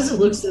 He doesn't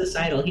look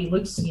suicidal. He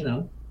looks,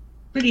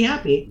 pretty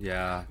happy.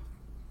 Yeah.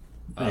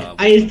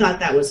 I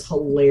thought that was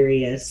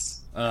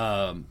hilarious.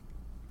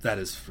 That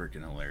is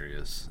freaking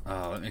hilarious.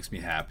 Oh, that makes me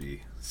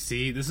happy.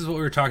 See, this is what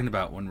we were talking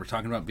about when we're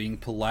talking about being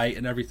polite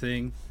and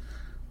everything.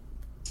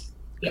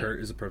 Yep. Kurt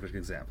is a perfect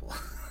example.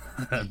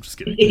 I'm just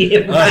kidding. Yeah,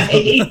 right.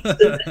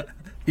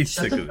 He's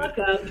Shut sick the of fuck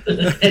it.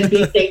 up and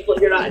be thankful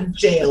you're not in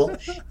jail,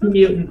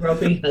 mutant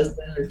groping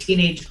husband or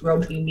teenage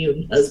groping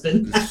mutant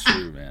husband. It's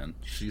true, man.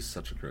 She's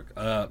such a crook.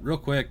 Real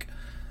quick,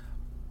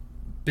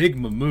 Big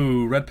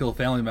Mamoo, Red Pill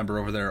family member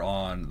over there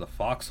on the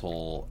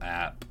Foxhole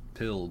app,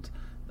 Pilled,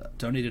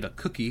 donated a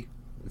cookie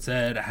and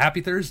said,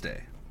 "Happy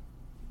Thursday."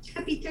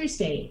 Happy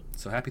Thursday.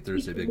 So happy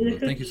Thursday, Big Mamoo.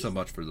 Thank you so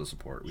much for the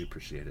support. We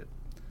appreciate it.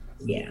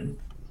 Yeah.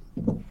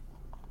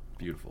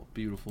 Beautiful,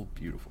 beautiful,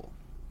 beautiful.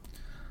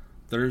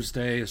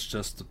 Thursday is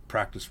just a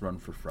practice run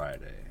for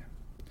Friday.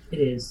 It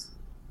is.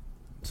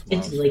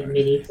 Tomorrow's It's like Friday.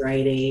 mini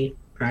Friday,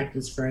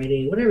 practice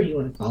Friday, whatever you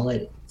want to call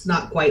it. It's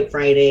not quite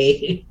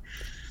Friday.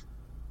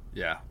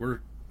 Yeah,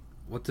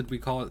 what did we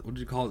call it? What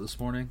did you call it this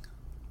morning?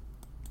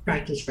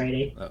 Practice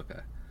Friday. Okay.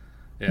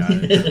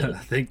 Yeah,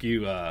 thank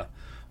you,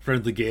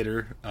 Friendly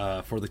Gator,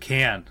 for the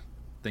can.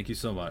 Thank you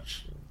so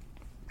much.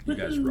 You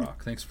guys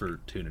rock. Thanks for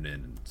tuning in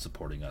and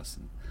supporting us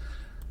and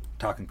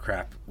talking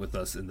crap with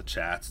us in the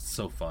chats. It's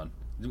so fun.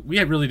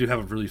 We really do have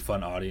a really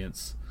fun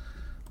audience.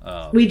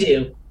 We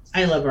do.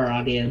 I love our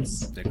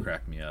audience. They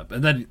crack me up.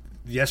 And then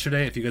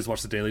yesterday, if you guys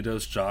watched the Daily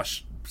Dose,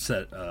 Josh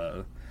set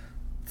a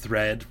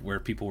thread where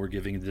people were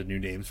giving the new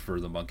names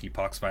for the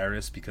monkeypox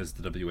virus because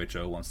the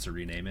WHO wants to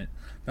rename it.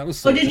 That was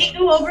so did fun. he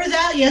go over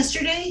that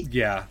yesterday?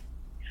 Yeah.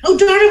 Oh,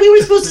 darn it. We were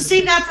supposed to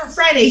save that for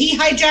Friday. He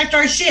hijacked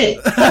our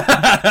shit.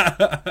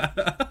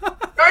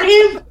 Darn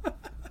him.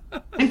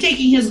 I'm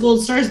taking his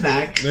gold stars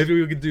back. Maybe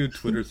we could do a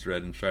Twitter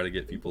thread and try to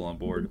get people on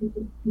board.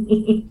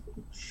 And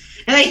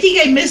I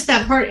think I missed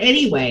that part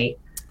anyway.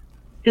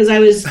 because I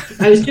was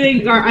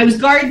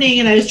gardening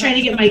and I was trying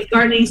to get my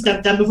gardening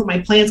stuff done before my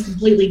plants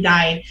completely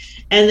died.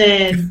 And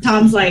then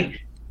Tom's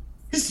like,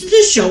 "Is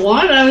this show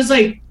on?" And I was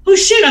like, "Oh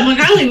shit!" I'm like,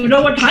 "I don't even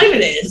know what time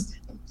it is."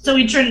 So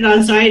we turned it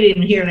on, so I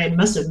didn't hear it. I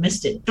must have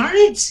missed it. Darn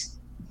it!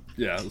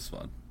 Yeah, it was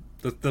fun.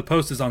 The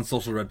post is on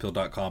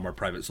socialredpill.com, our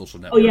private social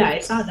network. Oh yeah, I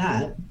saw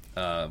that.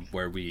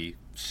 Where we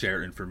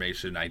share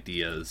information,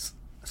 ideas,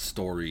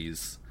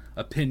 stories,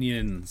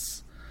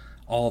 opinions,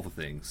 all the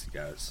things, you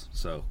guys.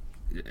 So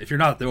if you're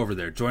not over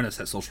there, join us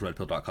at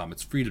socialredpill.com.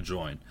 It's free to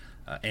join.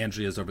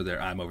 Andrea's over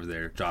there. I'm over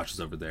there. Josh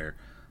is over there.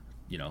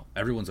 You know,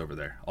 everyone's over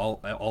there.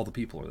 All the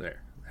people are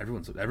there.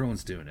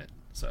 Everyone's doing it.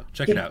 So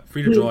check it out.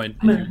 Free to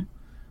join.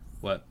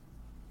 What?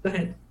 Go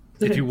ahead.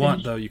 If you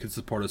want, though, you can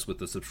support us with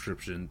the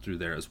subscription through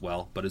there as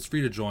well. But it's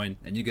free to join,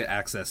 and you get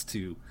access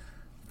to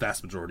the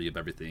vast majority of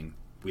everything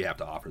we have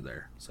to offer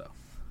there. So,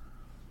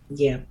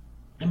 yeah,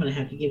 I'm gonna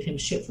have to give him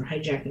shit for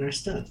hijacking our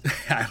stuff.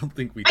 I don't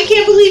think we. I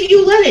can't believe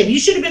you let him. You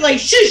should have been like,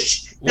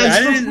 "Shush!" Well, That's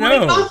I for didn't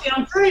morning know. coffee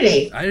on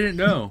Friday. I didn't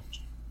know.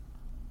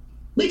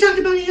 We talked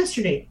about it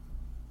yesterday.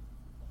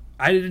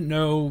 I didn't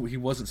know he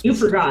wasn't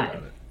supposed You to talk forgot.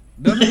 about it.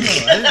 No.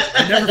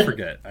 I never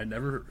forget. I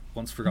never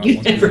once forgot. You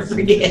never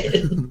forget.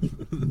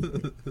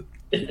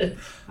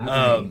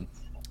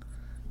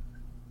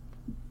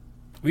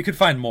 We could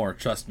find more,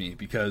 trust me,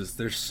 because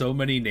there's so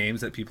many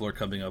names that people are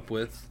coming up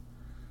with.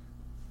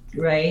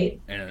 Right.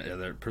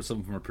 And some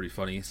of them are pretty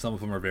funny. Some of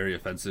them are very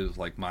offensive.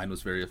 Like mine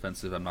was very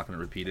offensive. I'm not going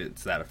to repeat it.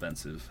 It's that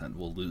offensive, and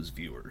we'll lose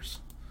viewers.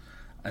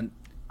 And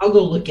I'll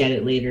go look at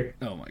it later.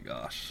 oh my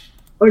gosh.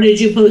 Or did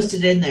you post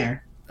it in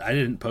there? I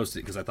didn't post it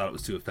because I thought it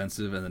was too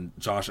offensive, and then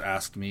Josh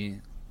asked me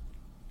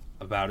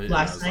about it.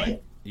 Last and I was night?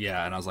 like,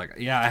 yeah, and I was like,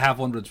 yeah, I have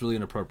one, but it's really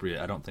inappropriate.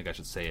 I don't think I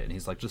should say it. And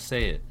he's like, just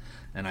say it.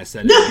 And I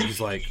said it, and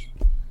he's like,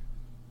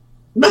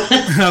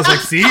 I was like,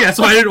 see, that's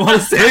why I didn't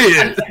want to say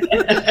it.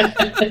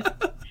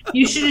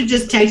 You should have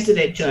just texted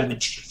it to him.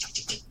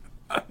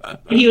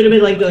 And he would have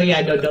been like, "Oh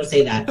yeah, no, don't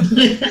say that."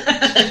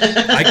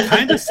 I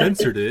kind of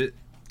censored it.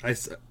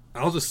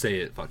 I'll just say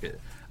it. Fuck it.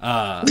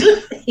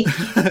 You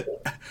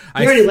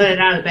already let it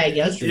out of the bag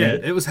yesterday. Yeah,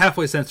 it was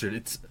halfway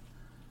censored.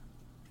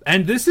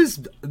 And this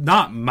is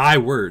not my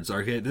words,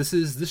 okay?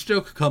 This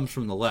joke comes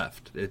from the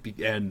left,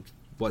 and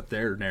what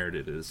their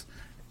narrative is.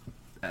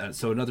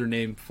 So another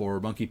name for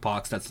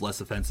monkeypox that's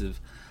less offensive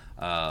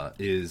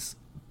is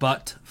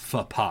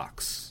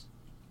butt-fa-pox.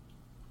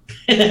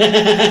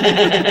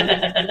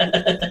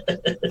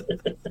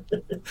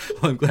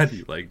 Well, I'm glad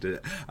you liked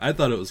it. I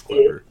thought it was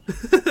clever.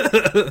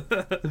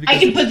 I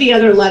can put the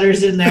other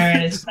letters in there,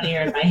 and it's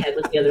funnier in my head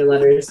with the other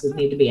letters that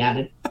need to be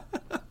added.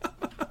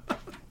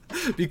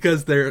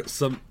 Because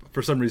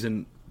for some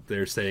reason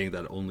they're saying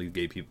that only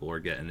gay people are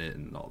getting it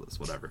and all this,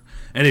 whatever.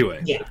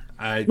 Anyway, yeah,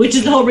 which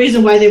is the whole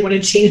reason why they want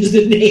to change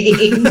the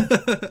name.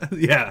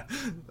 Yeah,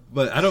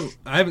 but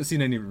I haven't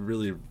seen any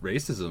really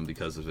racism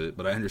because of it.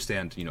 But I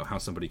understand, how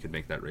somebody could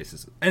make that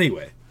racist.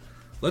 Anyway,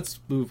 let's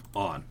move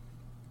on.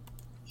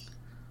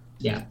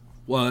 Yeah.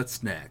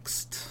 What's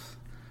next?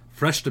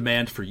 Fresh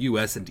demand for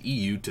U.S. and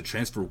EU to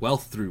transfer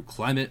wealth through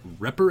climate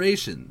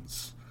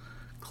reparations.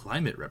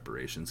 Climate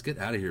reparations? Get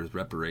out of here with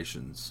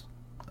reparations.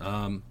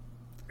 Right.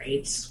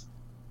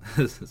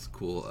 This is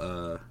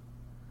cool.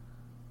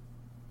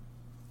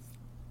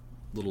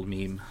 Little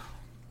meme.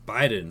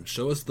 Biden,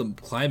 show us the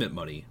climate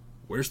money.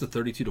 Where's the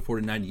 32 to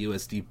 49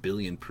 USD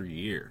billion per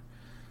year?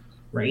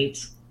 Right.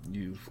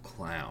 You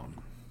clown.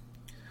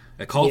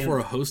 A call for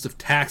a host of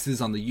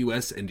taxes on the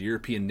U.S. and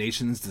European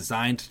nations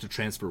designed to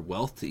transfer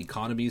wealth to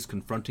economies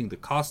confronting the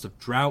cost of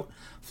drought,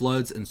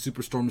 floods, and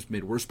superstorms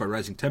made worse by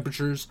rising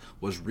temperatures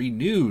was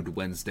renewed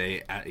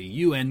Wednesday at a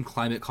UN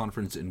climate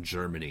conference in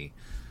Germany.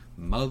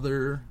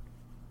 Mother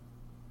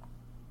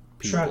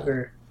people.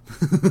 Trucker.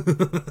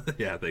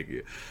 Yeah, thank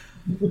you.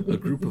 A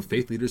group of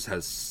faith leaders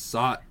has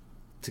sought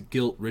to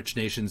guilt rich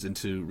nations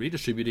into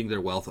redistributing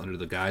their wealth under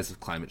the guise of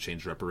climate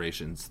change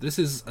reparations. This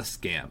is a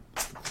scam.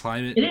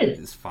 Climate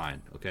is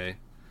fine, okay?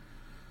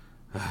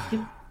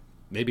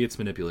 Maybe it's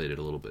manipulated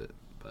a little bit,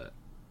 but...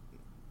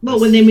 Well,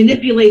 when they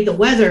manipulate the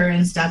weather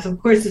and stuff,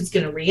 of course it's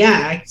going to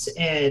react,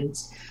 and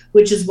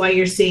which is why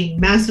you're seeing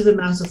massive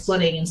amounts of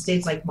flooding in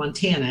states like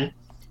Montana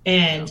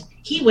and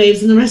heat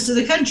waves in the rest of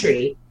the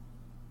country.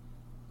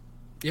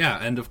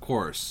 Yeah, and of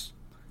course,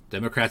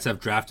 Democrats have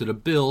drafted a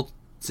bill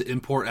to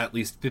import at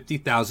least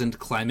 50,000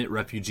 climate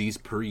refugees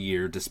per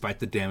year, despite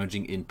the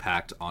damaging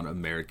impact on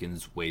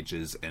Americans'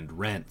 wages and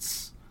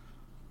rents.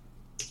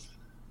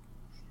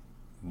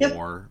 Yep.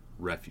 More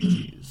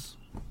refugees.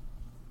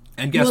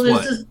 And guess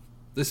what?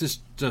 This is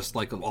just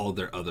like all of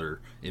their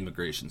other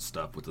immigration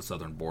stuff with the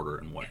southern border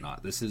and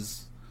whatnot. This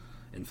is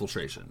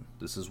infiltration.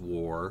 This is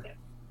war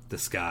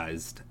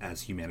disguised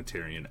as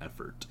humanitarian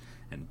effort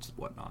and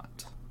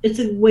whatnot. It's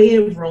a way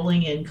of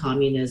rolling in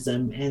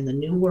communism and the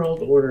New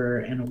World Order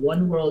and a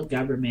one world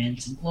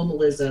government and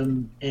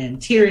globalism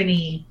and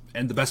tyranny.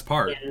 And the best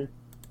part,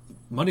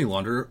 money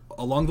launder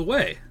along the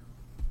way.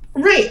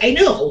 Right, I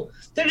know.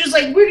 They're just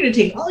like, we're going to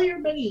take all your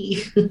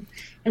money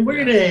and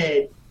we're going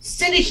to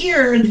send it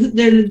here and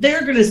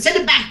they're going to send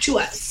it back to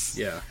us. us.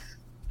 Yeah.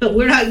 But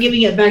we're not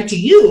giving it back to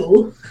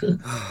you.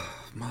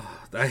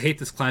 I hate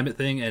this climate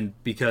thing, and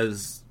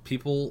because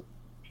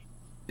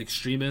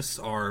extremists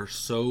are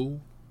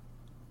so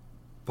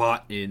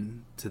bought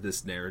into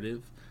this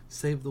narrative,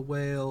 save the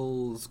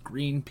whales,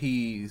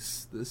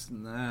 Greenpeace, this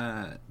and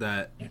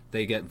that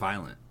they get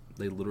violent.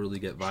 They literally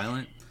get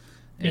violent,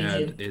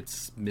 and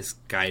it's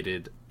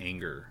misguided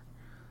anger.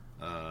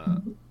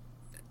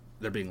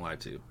 They're being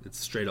lied to. It's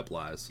straight up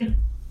lies.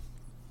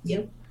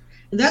 Yep.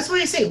 And that's why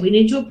I say we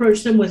need to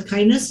approach them with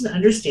kindness and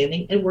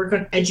understanding and work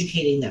on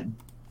educating them.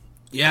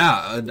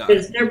 Yeah.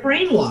 Because they're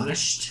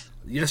brainwashed.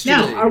 Yesterday.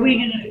 Now, are we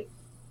going to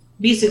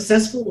be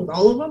successful with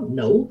all of them?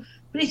 No.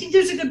 But I think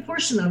there's a good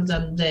portion of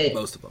them that...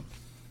 Most of them.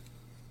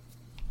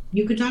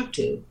 You could talk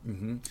to.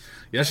 Mm-hmm.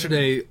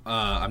 Yesterday,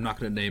 I'm not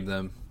going to name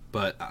them,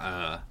 but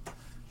I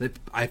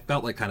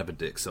felt like kind of a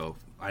dick, so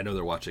I know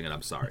they're watching and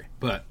I'm sorry.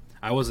 But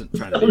I wasn't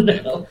trying to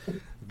name them.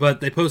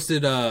 But they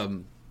posted...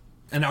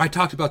 and I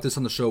talked about this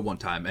on the show one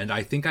time, and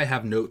I think I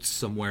have notes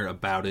somewhere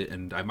about it,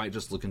 and I might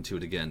just look into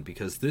it again,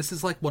 because this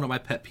is like one of my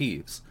pet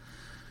peeves.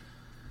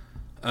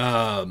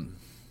 And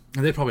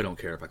they probably don't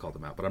care if I call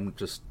them out, but I'm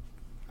just,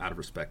 out of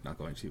respect, not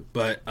going to.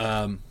 But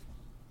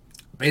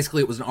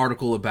basically it was an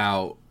article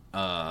about,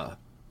 that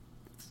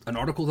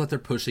they're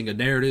pushing, a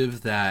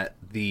narrative that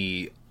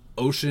the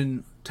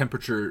ocean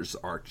temperatures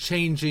are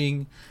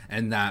changing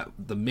and that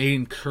the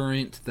main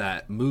current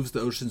that moves the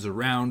oceans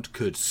around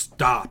could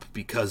stop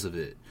because of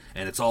it.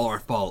 And it's all our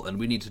fault, and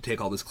we need to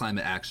take all this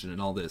climate action and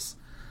all this.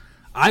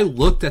 I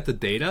looked at the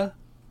data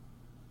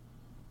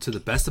to the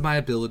best of my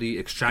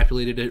ability,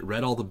 extrapolated it,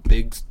 read all the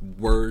big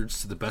words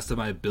to the best of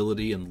my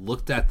ability, and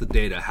looked at the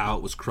data, how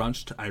it was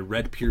crunched. I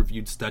read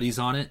peer-reviewed studies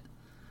on it,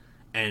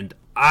 and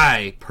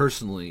I,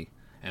 personally,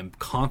 am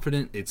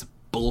confident it's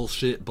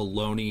bullshit,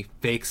 baloney,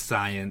 fake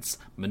science,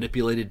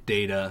 manipulated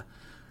data,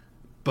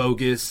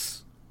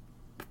 bogus,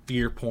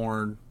 fear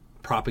porn,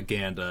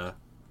 propaganda,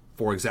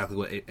 for exactly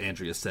what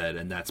Andrea said,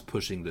 and that's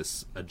pushing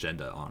this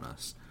agenda on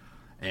us.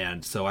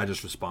 And so I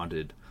just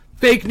responded,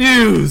 fake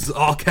news,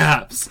 all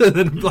caps, and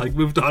then like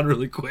moved on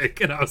really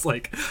quick. And I was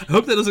like, I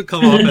hope that doesn't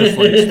come off as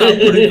like, stop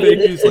putting fake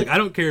news. Like, I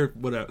don't care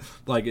what,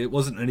 like, it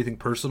wasn't anything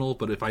personal,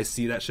 but if I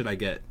see that shit,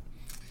 it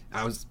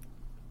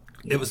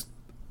was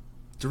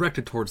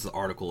directed towards the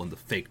article and the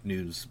fake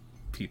news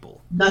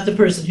people, not the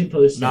person who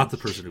posted. Not the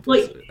person who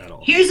posted it at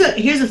all. Here's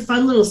a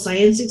fun little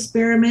science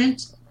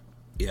experiment.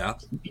 Yeah,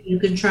 you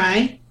can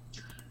try.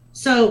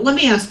 So let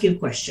me ask you a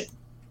question.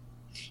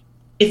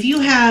 If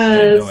you have... I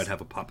didn't know I'd have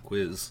a pop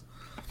quiz.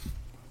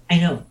 I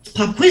know. It's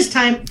pop quiz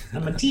time.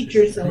 I'm a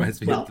teacher, so...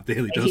 Reminds me of the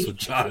Daily Dose with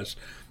Josh.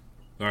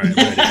 All right,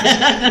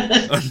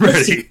 I'm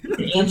ready.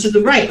 Answer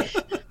the right.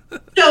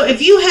 So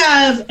if you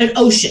have an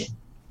ocean,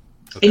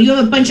 and you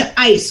have a bunch of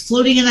ice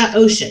floating in that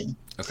ocean,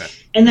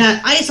 and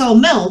that ice all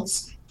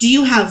melts, do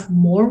you have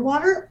more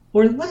water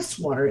or less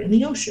water in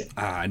the ocean?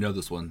 I know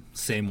this one.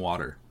 Same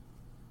water.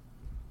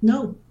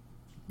 No.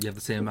 You have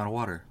the same amount of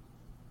water.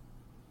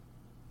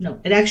 No,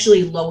 it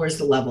actually lowers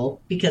the level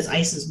because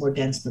ice is more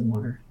dense than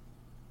water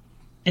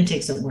and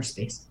takes up more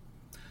space.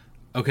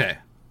 Okay.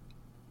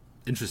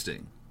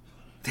 Interesting.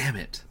 Damn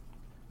it.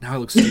 Now I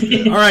look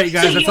stupid. All right,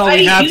 guys, that's all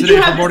we have today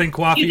for morning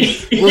coffee.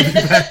 We'll be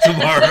back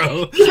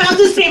tomorrow. You have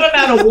the same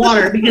amount of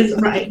water because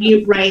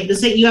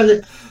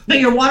but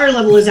your water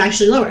level is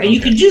actually lower. And you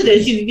can do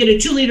this. You can get a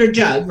 2-liter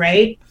jug,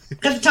 right?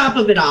 Cut the top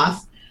of it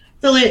off,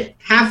 fill it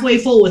halfway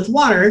full with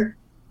water,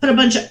 put a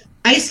bunch of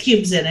ice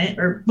cubes in it,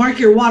 or mark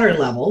your water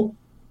level.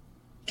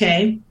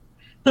 Okay,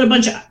 put a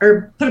bunch of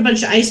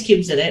ice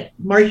cubes in it.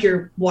 Mark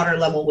your water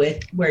level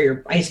with where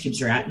your ice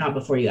cubes are at, not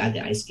before you add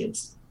the ice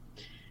cubes.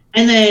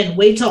 And then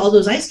wait till all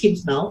those ice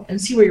cubes melt and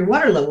see where your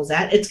water level's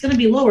at. It's going to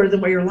be lower than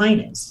where your line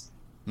is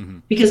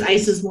because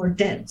ice is more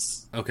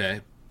dense. Okay.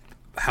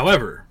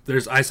 However,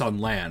 there's ice on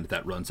land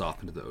that runs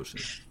off into the ocean.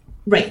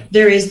 Right,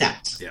 there is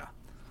that. Yeah.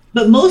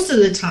 But most of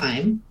the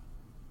time,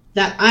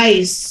 that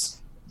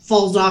ice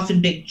falls off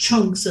in big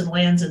chunks and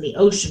lands in the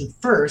ocean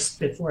first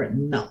before it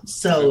melts.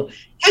 So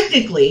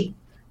technically,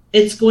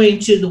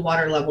 the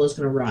water level is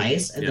going to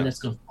rise and then it's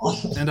going to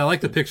fall. And I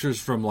like the pictures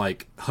from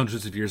like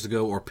hundreds of years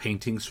ago or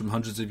paintings from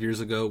hundreds of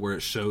years ago where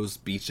it shows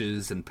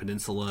beaches and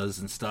peninsulas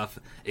and stuff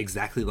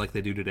exactly like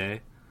they do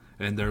today.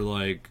 And they're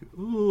like,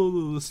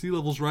 oh, the sea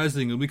level's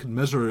rising and we can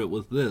measure it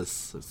with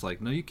this. It's like,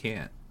 no, you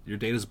can't. Your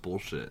data's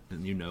bullshit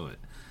and you know it.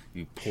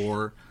 You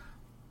poor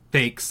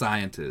fake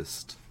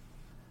scientist.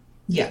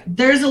 Yeah,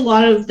 there's a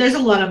lot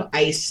of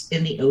ice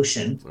in the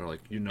ocean. So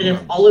like, and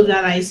if all of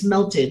that ice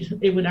melted,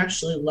 it would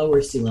actually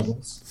lower sea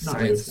levels.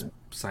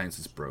 Science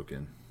is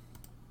broken.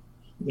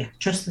 Yeah,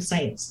 trust the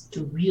science.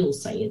 The real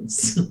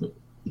science.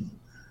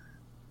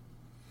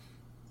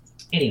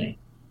 Anyway,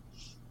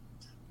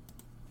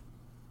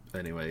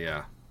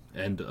 yeah.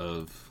 End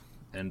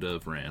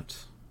of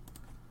rant.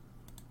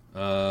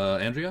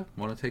 Andrea,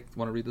 want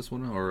to read this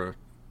one or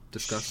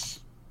discuss?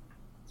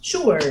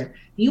 Sure.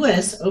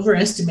 U.S.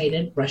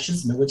 overestimated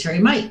Russia's military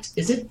might.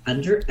 Is it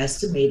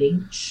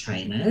underestimating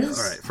China's?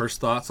 All right.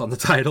 First thoughts on the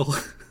title.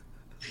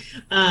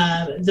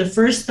 The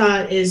first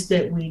thought is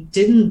that we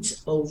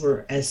didn't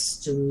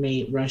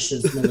overestimate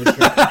Russia's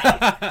military.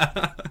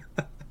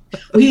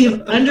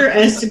 We've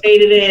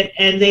underestimated it,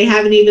 and they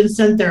haven't even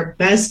sent their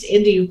best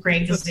into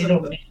Ukraine because they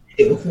don't need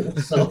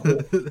to. So.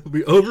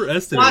 We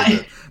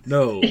overestimated it.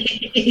 No.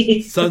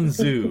 Sun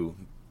Tzu,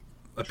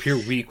 appear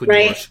weak when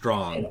you are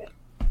strong.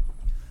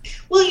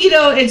 Well,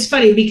 it's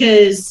funny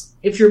because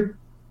if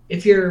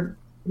you're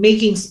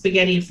making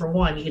spaghetti for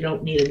one, you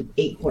don't need an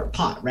 8-quart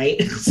pot,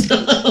 right?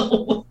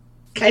 So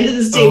kind of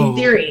the same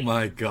theory. Oh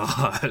my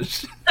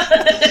gosh.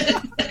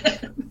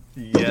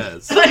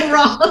 Yes. Am I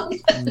wrong?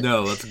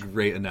 No, that's a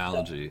great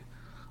analogy.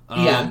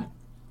 Yeah.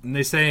 And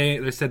they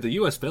said the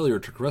U.S. failure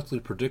to correctly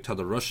predict how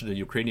the Russian and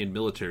Ukrainian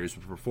militaries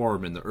would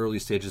perform in the early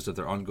stages of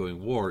their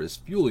ongoing war is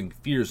fueling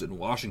fears in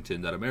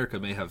Washington that America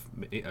may have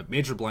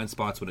major blind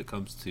spots when it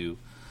comes to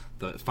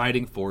the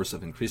fighting force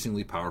of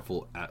increasingly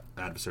powerful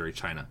adversary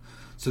China.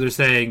 So they're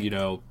saying,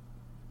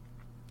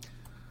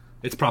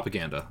 it's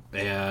propaganda,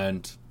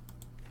 and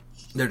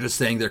they're just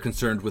saying they're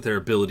concerned with their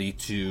ability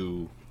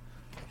to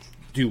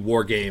do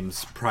war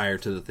games prior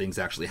to the things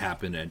actually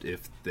happen, and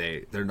if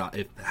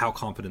how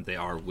confident they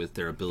are with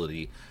their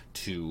ability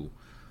to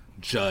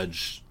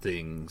judge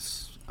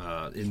things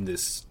in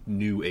this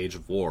new age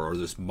of war, or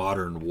this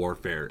modern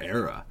warfare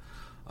era.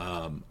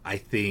 I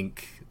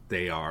think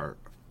they are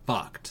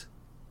fucked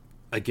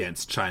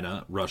against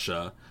China,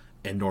 Russia,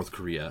 and North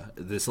Korea,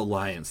 this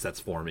alliance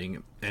that's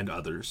forming, and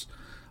others.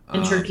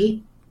 And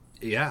Turkey.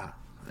 Yeah,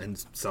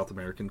 and South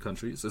American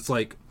countries. It's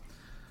like,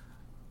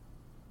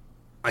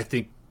 I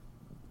think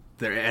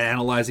they're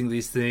analyzing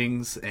these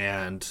things,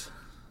 and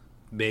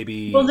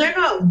maybe... Well, they're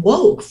not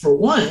woke, for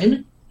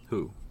one.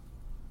 Who?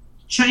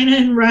 China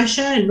and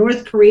Russia and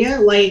North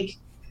Korea. Like,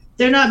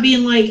 they're not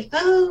being like,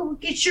 oh,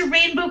 get your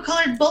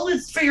rainbow-colored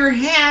bullets for your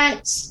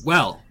hats.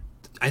 Well,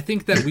 I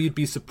think that we'd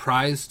be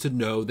surprised to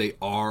know they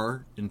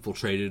are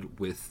infiltrated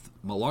with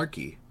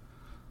malarkey.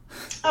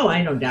 Oh,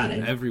 I don't doubt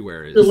it.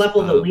 Everywhere is. The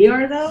level that we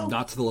are, though?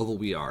 Not to the level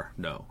we are,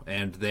 no.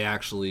 And they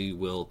actually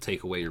will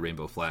take away your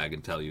rainbow flag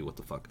and tell you what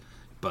the fuck.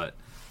 But...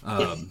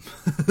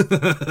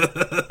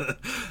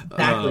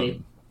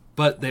 Exactly.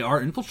 But they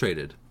are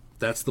infiltrated.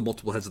 That's the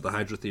multiple heads of the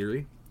Hydra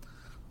theory.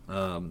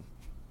 But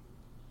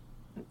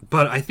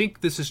I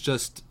think this is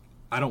just...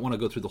 I don't want to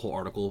go through the whole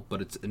article,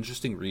 but it's an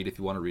interesting read. If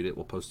you want to read it,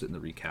 we'll post it in the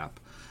recap.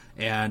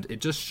 And it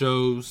just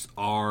shows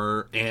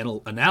our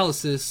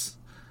analysis,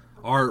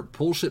 our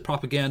bullshit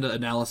propaganda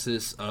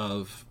analysis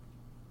of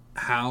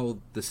how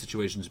the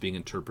situation is being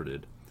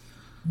interpreted.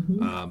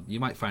 Mm-hmm. You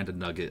might find a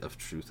nugget of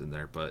truth in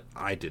there, but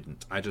I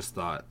didn't. I just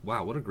thought,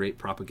 wow, what a great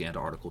propaganda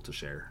article to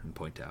share and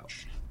point out.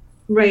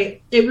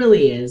 Right. It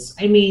really is.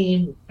 I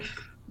mean,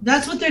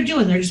 that's what they're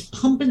doing. They're just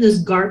pumping this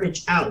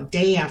garbage out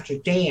day after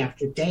day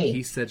after day.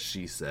 He said,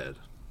 she said.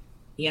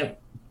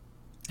 Yep.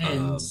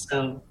 And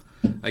so...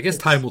 I guess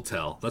time will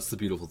tell. That's the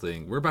beautiful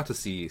thing. We're about to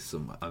see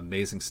some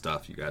amazing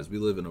stuff, you guys. We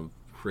live in a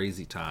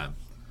crazy time.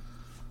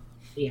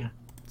 Yeah.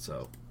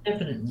 So.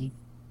 Definitely.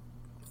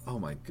 Oh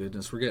my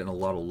goodness, we're getting a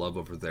lot of love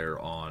over there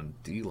on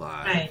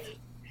DLive.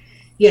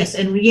 Yes,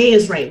 and Ye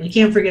is right. We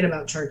can't forget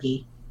about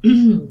Turkey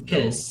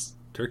because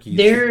Turkey.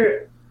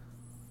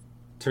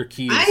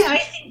 Turkey.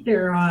 I think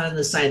they're on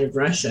the side of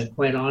Russia.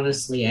 Quite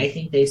honestly, I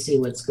think they see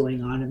what's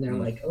going on and they're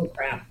like, "Oh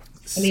crap!"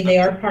 I mean, they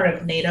are part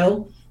of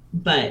NATO,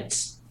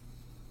 but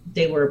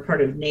they were a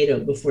part of NATO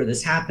before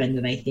this happened,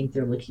 and I think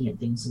they're looking at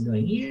things and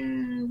going,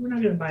 "Yeah, we're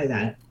not going to buy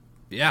that."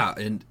 Yeah,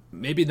 and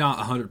maybe not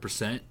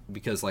 100%,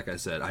 because like I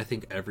said, I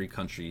think every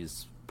country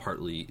is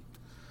partly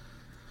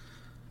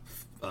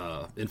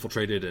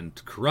infiltrated and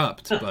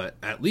corrupt, but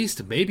at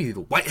least maybe the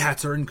white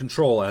hats are in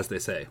control, as they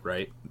say,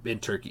 right? In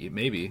Turkey,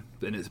 maybe.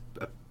 And it's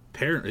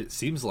apparent, it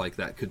seems like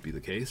that could be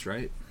the case,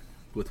 right?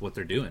 With what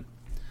they're doing.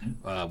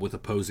 With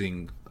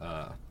opposing,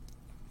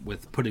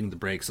 with putting the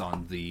brakes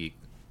on the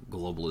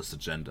globalist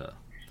agenda.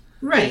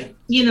 Right.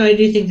 I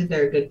do think that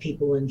there are good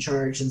people in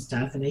charge and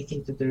stuff, and I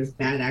think that there's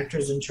bad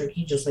actors in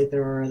Turkey, just like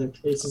there are other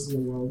places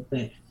in the world.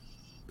 But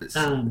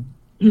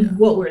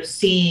what we're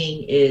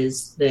seeing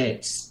is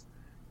that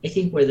I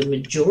think where the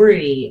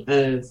majority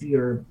of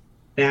your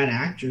bad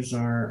actors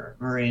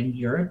are in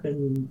Europe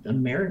and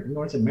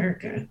North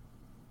America.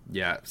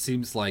 Yeah, it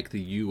seems like the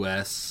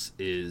U.S.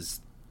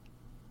 is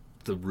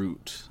the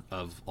root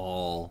of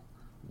all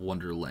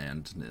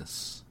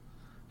wonderlandness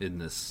in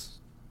this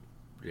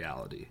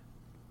reality.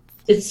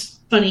 It's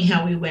funny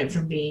how we went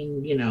from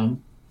being,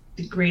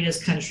 the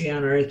greatest country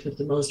on earth with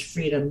the most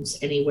freedoms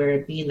anywhere,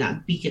 being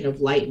that beacon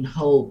of light and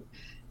hope,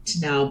 to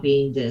now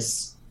being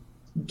this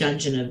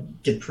dungeon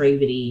of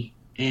depravity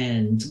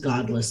and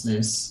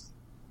godlessness.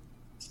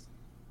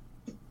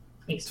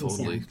 Makes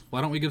totally. Me sad.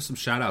 Why don't we give some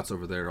shout outs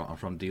over there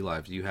from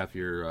DLive? Do you have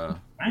your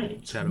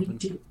chat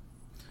open?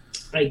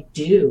 I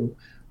do.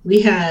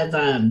 We have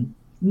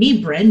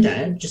Me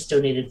Brenda just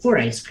donated 4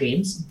 ice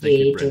creams.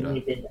 They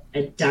donated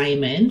a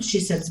diamond. She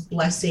says,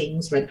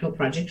 blessings, Red Pill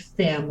Project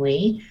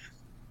family.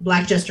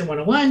 Black Jester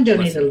 101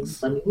 donated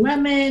a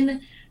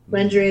lemon.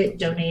 Rendrit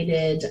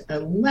donated a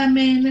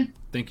lemon.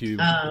 Thank you.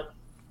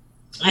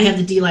 I have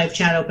the D Live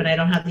chat open. I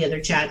don't have the other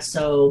chats,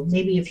 so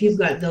maybe if you've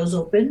got those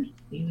open,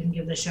 you can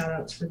give the shout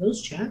outs for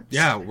those chats.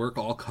 Yeah, we're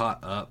all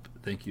caught up.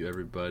 Thank you,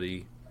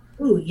 everybody.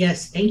 Oh,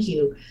 yes, thank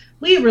you.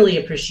 We really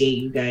appreciate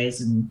you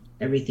guys and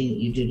everything that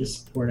you do to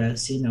support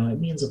us. You know, it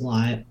means a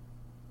lot.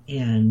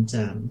 And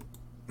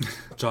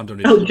John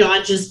donated. Oh,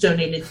 John just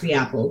donated 3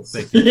 apples.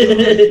 Thank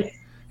you,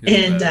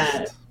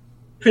 And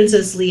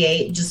Princess Lee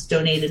 8 just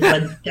donated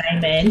 1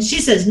 diamond. She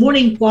says,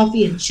 morning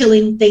coffee and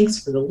chilling.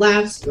 Thanks for the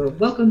laughs. You're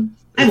welcome.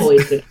 I'm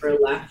always good for a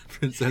laugh.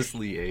 Princess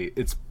Lee 8.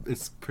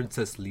 It's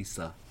Princess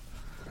Lisa.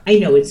 I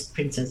know it's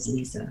Princess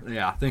Lisa.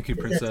 Yeah, thank you,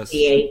 Princess.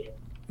 Lee 8.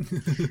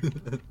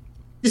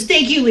 Just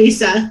thank you,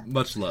 Lisa.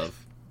 Much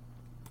love.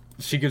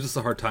 She gives us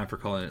a hard time for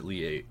calling it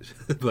Lee 8,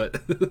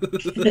 but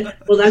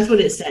well, that's what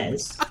it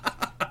says.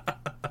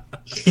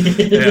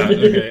 Yeah,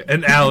 okay.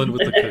 And Alan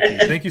with the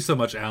cookie. Thank you so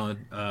much,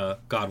 Alan.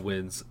 God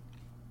wins.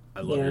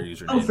 I love your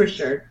username. Oh, for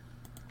sure.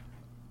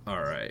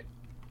 All right.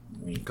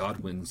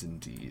 God wins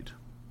indeed.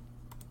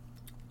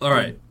 All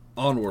right,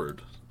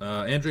 onward.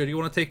 Andrea, do you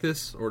want to take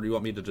this, or do you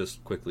want me to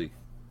just quickly?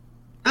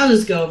 I'll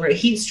just go over it.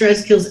 Heat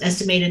stress kills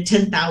estimated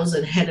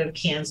 10,000 head of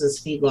Kansas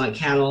feedlot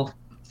cattle.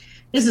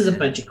 This is a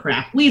bunch of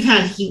crap. We've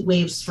had heat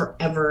waves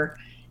forever,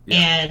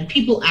 and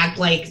people act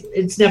like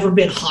it's never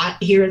been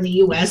hot here in the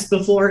U.S.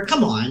 before.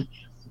 Come on.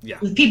 Yeah.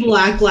 People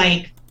act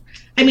like,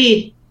 I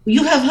mean,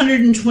 you have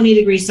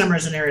 120-degree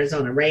summers in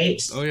Arizona,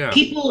 right? Oh, yeah.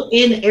 People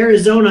in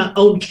Arizona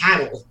own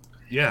cattle.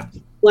 Yeah.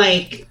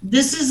 Like,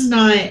 this is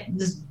not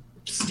this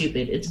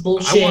stupid. It's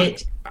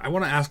bullshit. I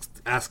want to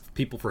ask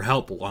people for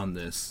help on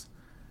this.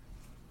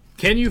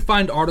 Can you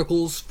find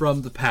articles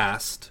from the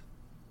past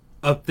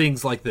of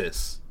things like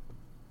this?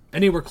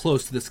 Anywhere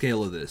close to the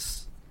scale of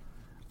this?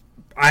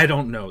 I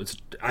don't know.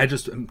 I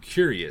just am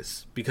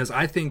curious because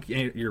I think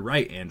you're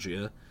right,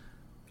 Andrea.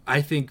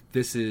 I think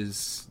this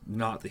is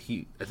not the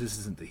heat. This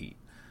isn't the heat.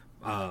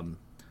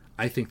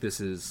 I think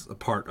this is a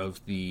part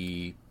of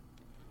the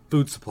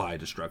food supply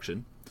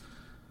destruction.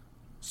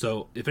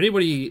 So if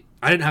anybody,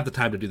 I didn't have the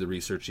time to do the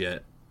research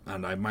yet,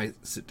 and I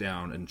might sit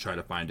down and try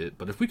to find it.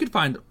 But if we could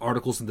find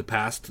articles in the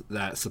past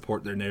that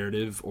support their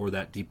narrative or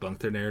that debunk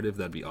their narrative,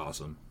 that'd be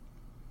awesome.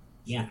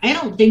 Yeah, I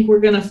don't think we're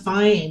going to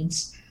find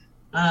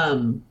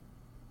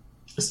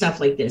stuff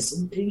like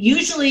this.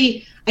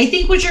 Usually, I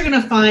think what you're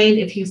going to find,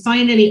 if you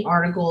find any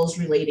articles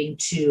relating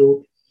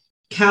to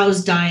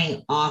cows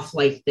dying off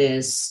like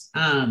this,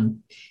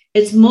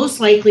 it's most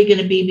likely going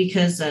to be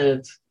because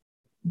of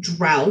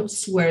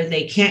droughts where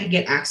they can't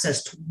get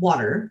access to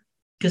water,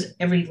 because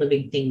every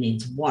living thing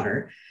needs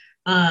water,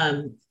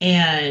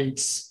 and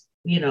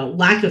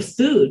lack of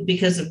food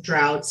because of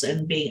droughts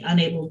and being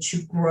unable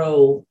to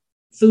grow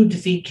food to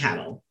feed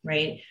cattle,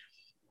 right?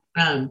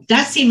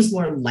 That seems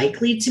more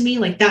likely to me.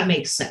 Like, that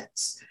makes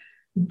sense.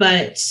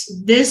 But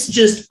this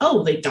just,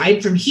 they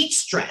died from heat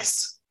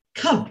stress.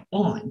 Come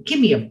on, give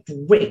me a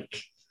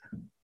break.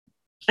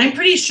 I'm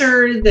pretty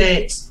sure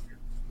that,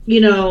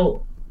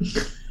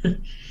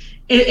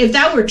 if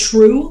that were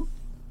true,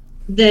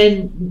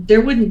 then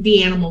there wouldn't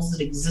be animals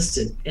that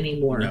existed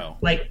anymore. No.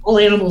 Like, all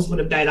animals would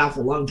have died off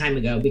a long time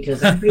ago,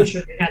 because I'm pretty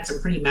sure they had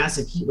some pretty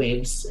massive heat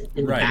waves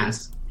in the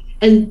past.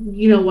 And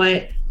you know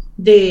what?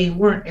 They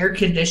weren't air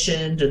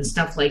conditioned and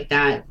stuff like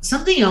that.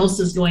 Something else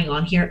is going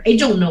on here. I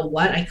don't know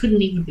what. I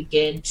couldn't even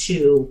begin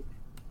to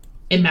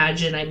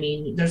imagine. I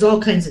mean, there's all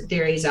kinds of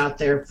theories out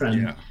there,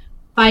 from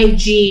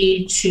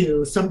 5G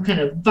to some kind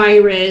of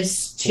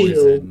virus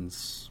to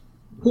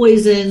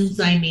poisons.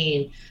 I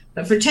mean,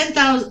 but for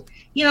 10,000,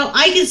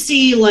 I could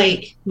see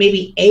like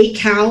maybe a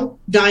cow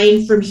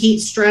dying from heat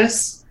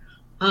stress.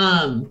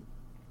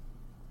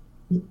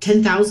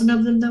 10,000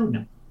 of them, though?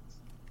 No.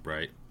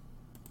 Right.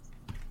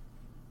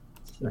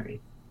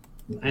 Sorry.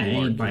 I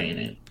ain't buying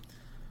it.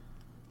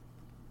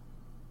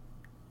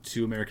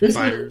 2 American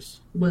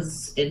fighters.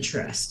 Was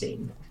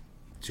interesting.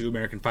 2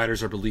 American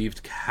fighters are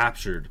believed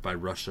captured by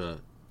Russia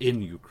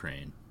in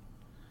Ukraine.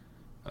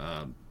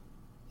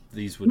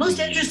 These would Most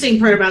interesting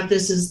part about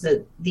this is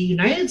that the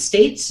United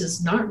States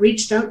has not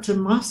reached out to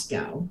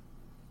Moscow.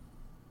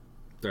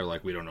 They're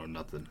like, we don't know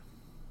nothing.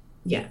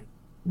 Yeah,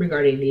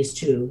 regarding these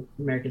 2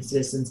 American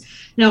citizens.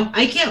 Now,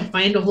 I can't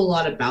find a whole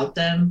lot about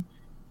them.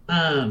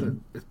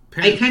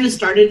 I kind of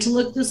started to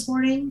look this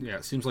morning. Yeah,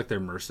 it seems like they're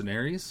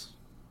mercenaries.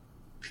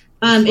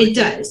 It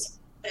does.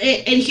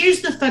 And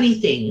here's the funny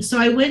thing. So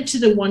I went to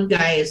the one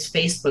guy's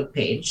Facebook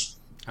page.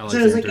 So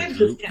I was like, I'm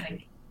just kind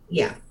of,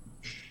 yeah.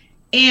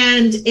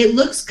 And it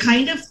looks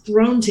kind of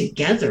thrown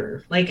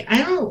together. Like,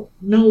 I don't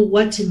know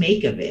what to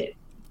make of it.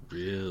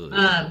 Really?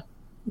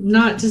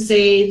 Not to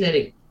say that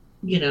it,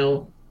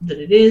 that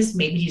it is.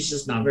 Maybe he's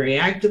just not very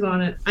active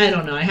on it. I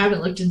don't know. I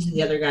haven't looked into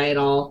the other guy at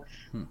all.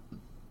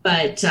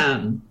 But,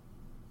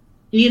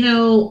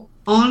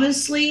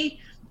 honestly,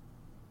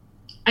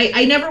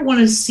 I never want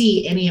to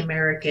see any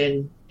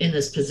American in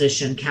this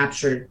position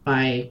captured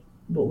by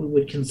what we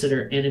would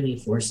consider enemy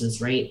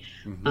forces, right?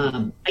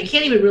 Mm-hmm. I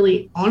can't even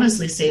really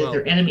honestly say that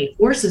they're enemy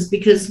forces,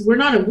 because we're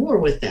not at war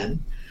with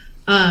them,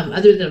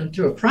 other than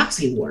through a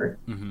proxy war.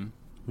 Mm-hmm.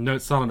 No,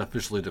 it's not an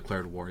officially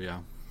declared war, yeah.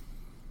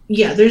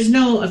 Yeah, there's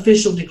no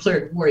official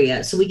declared war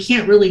yet, so we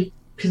can't really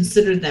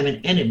consider them an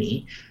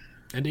enemy.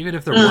 And even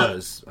if there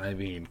was, I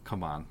mean,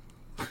 come on.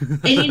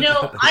 And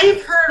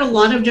I've heard a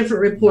lot of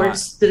different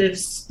reports that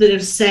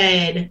have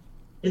said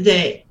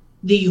that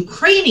the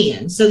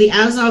Ukrainians, so the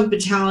Azov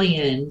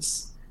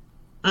battalions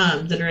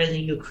that are in the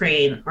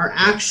Ukraine, are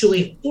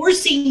actually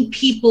forcing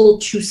people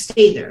to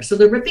stay there. So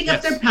they're ripping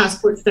up their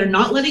passports. They're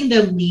not letting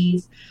them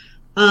leave.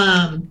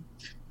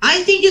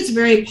 I think it's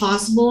very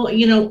possible.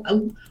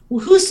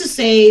 Who's to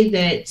say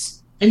that?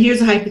 And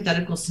here's a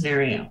hypothetical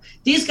scenario: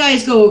 these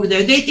guys go over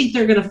there. They think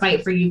they're going to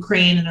fight for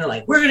Ukraine, and they're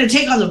like, "We're going to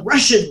take on the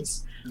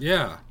Russians."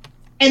 Yeah.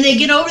 And they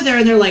get over there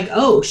and they're like,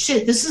 oh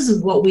shit, this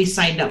isn't what we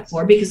signed up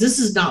for, because this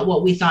is not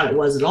what we thought it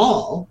was at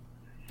all.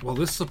 Well,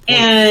 this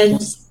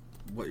supports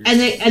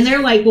and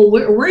they're like, well,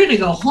 we're going to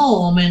go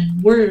home,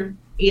 and we're,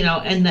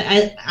 and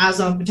the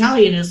Azov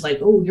battalion is like,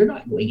 oh, you're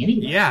not going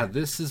anywhere. Yeah,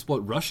 this is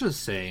what Russia's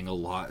saying a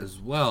lot as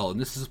well. And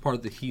this is part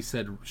of the he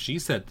said, she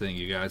said thing,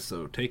 you guys.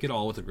 So take it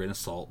all with a grain of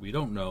salt. We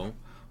don't know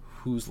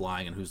who's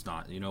lying and who's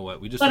not. You know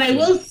what? We just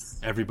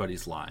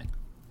everybody's lying.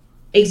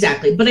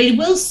 Exactly. But I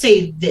will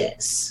say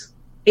this.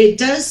 It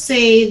does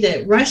say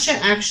that Russia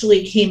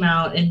actually came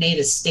out and made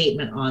a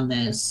statement on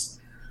this.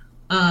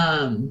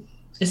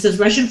 It says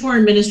Russian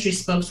Foreign Ministry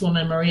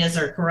spokeswoman Maria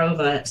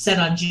Zakharova said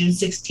on June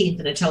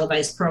 16th in a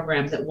televised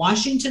program that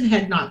Washington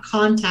had not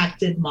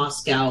contacted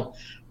Moscow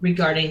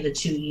regarding the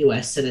 2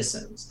 U.S.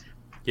 citizens.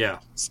 Yeah.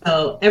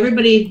 So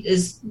everybody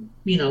is,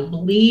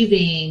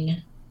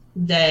 believing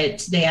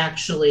that they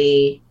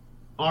actually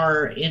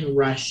are in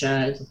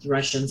Russia, that the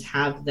Russians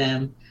have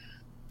them.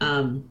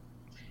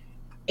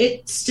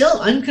 It's still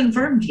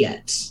unconfirmed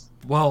yet.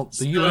 Well,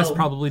 the U.S.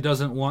 probably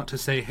doesn't want to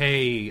say,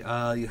 "Hey,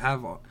 you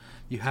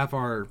have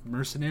our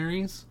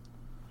mercenaries."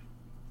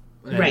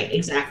 And right,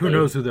 exactly. Who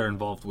knows who they're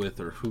involved with,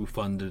 or who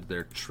funded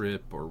their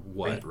trip, or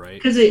what,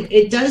 right? Because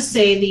it does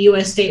say the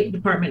U.S. State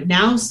Department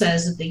now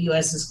says that the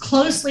U.S. is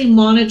closely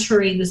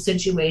monitoring the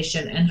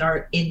situation and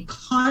are in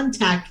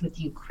contact with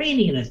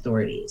Ukrainian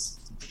authorities.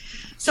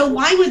 So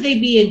why would they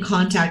be in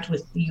contact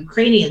with the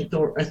Ukrainian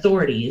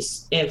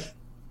authorities if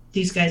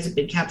these guys have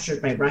been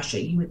captured by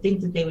Russia? You would think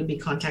that they would be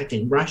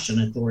contacting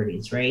Russian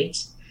authorities, right?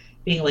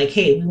 Being like,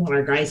 hey, we want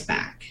our guys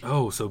back.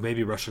 Oh, so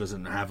maybe Russia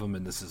doesn't have them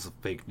and this is a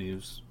fake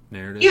news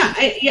narrative? Yeah,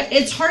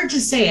 it's hard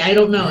to say. I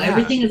don't know. Yeah.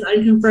 Everything is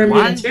unconfirmed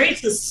and it's very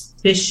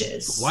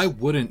suspicious. Why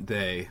wouldn't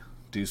they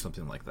do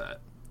something like that?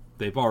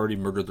 They've already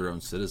murdered their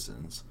own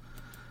citizens.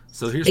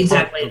 So here's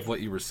part of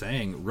what you were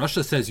saying.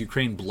 Russia says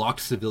Ukraine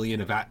blocked civilian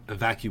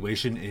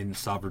evacuation in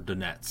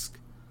Severodonetsk.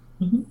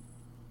 Mm-hmm.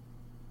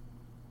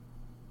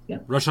 Yeah.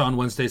 Russia on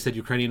Wednesday said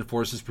Ukrainian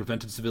forces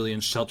prevented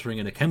civilians sheltering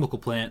in a chemical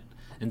plant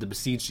in the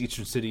besieged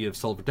eastern city of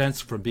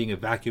Severodonetsk from being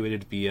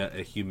evacuated via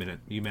a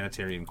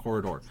humanitarian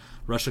corridor.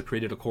 Russia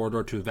created a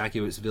corridor to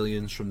evacuate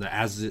civilians from the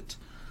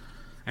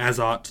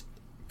Azot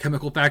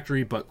chemical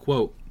factory, but,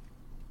 quote,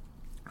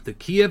 the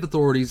Kiev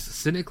authorities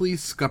cynically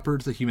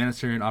scuppered the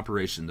humanitarian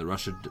operation, the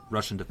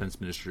Russian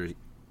Defense Ministry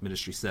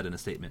said in a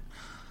statement.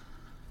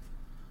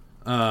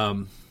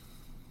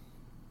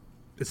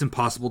 It's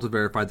impossible to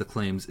verify the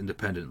claims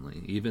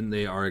independently. Even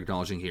they are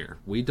acknowledging here.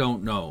 We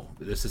don't know.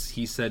 This is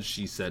he said,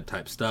 she said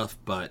type stuff,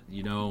 but,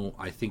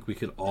 I think we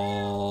could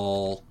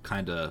all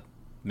kind of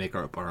make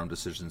our own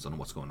decisions on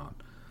what's going on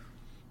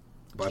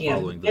by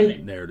following the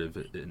narrative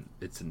in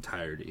its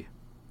entirety.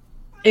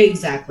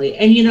 Exactly.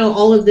 And,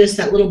 all of this,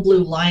 that little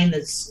blue line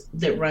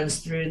that runs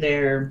through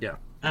there,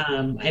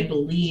 I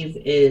believe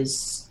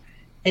is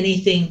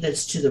anything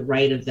that's to the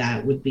right of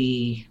that would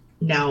be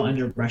now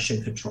under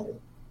Russian control,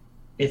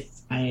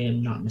 if I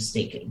am not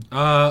mistaken.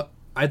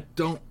 I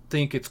don't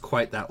think it's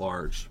quite that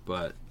large,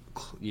 but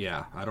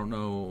yeah, I don't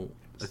know.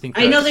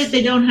 I know that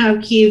they don't have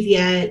Kyiv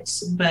yet,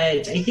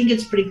 but I think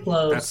it's pretty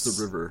close. That's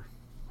the river.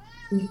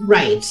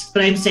 Right.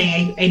 But I'm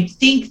saying I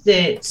think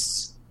that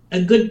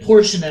a good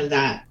portion of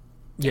that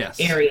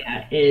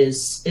area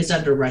is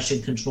under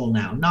Russian control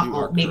now. Not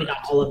all, maybe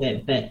not all of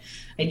it, but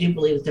I do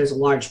believe that there's a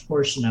large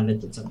portion of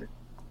it that's under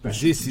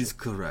Russian control.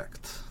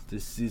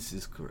 This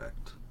is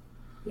correct.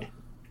 Yeah.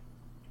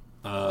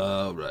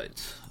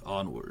 Right.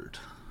 Onward.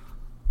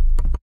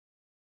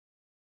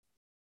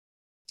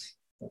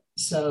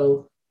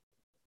 So,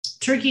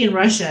 Turkey and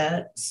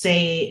Russia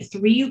say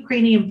 3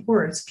 Ukrainian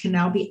ports can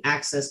now be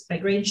accessed by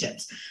grain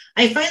ships.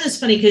 I find this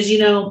funny because,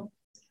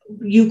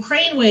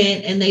 Ukraine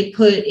went and they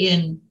put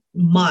in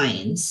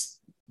mines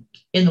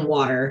in the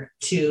water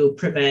to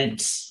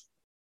prevent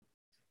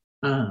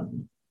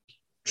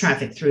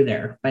traffic through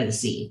there by the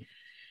sea.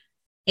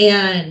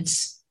 And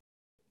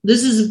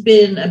this has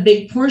been a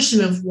big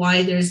portion of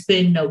why there's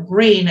been no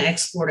grain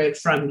exported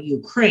from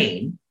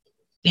Ukraine.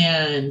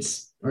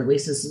 Or at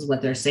least this is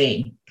what they're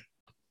saying.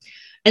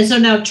 And so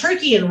now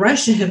Turkey and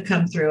Russia have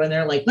come through and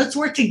they're like, let's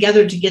work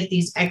together to get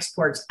these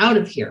exports out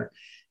of here.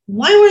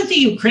 Why weren't the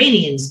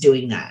Ukrainians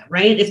doing that,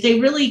 right? If they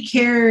really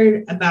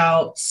cared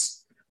about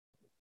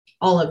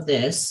all of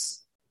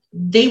this,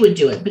 they would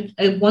do it.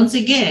 But once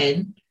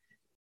again,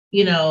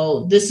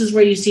 this is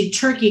where you see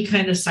Turkey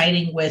kind of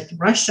siding with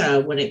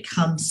Russia when it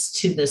comes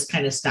to this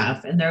kind of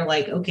stuff. And they're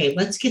like, okay,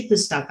 let's get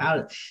this stuff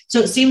out. So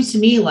it seems to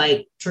me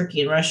like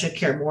Turkey and Russia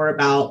care more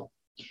about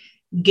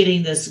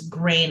getting this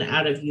grain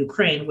out of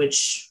Ukraine,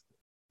 which,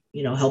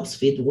 helps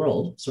feed the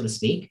world, so to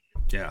speak.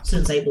 Yeah.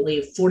 Since I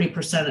believe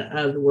 40%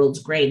 of the world's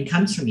grain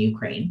comes from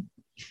Ukraine.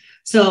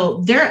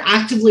 So they're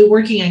actively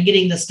working on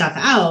getting the stuff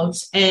out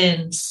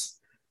and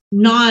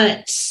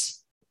not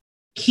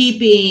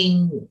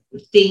keeping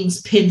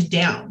things pinned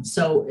down.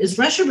 So is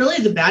Russia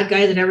really the bad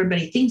guy that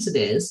everybody thinks it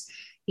is?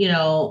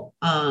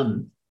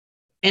 And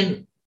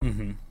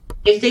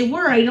if they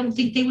were, I don't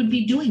think they would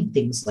be doing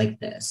things like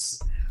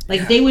this.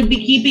 Like they would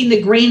be keeping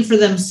the grain for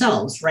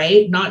themselves,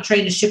 right? Not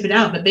trying to ship it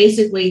out. But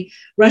basically,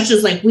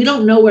 Russia's like, we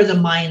don't know where the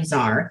mines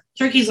are.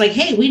 Turkey's like,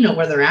 hey, we know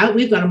where they're at.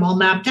 We've got them all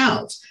mapped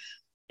out.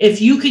 If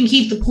you can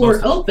keep the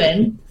port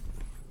open,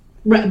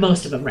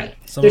 most of them, right?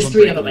 There's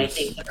 3 of them, I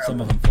think.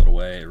 Some of them float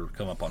away or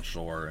come up on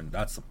shore, and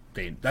that's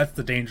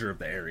the danger of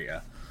the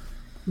area.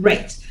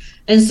 Right.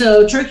 And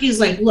so Turkey's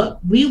like, look,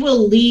 we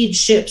will lead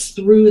ships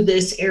through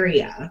this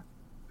area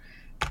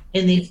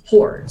in these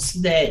ports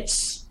that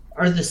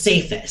are the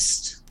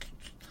safest.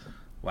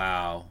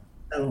 Wow.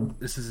 So,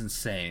 this is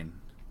insane.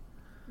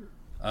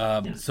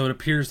 So it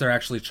appears they're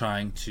actually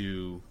trying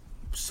to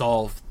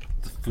solve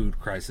the food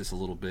crisis a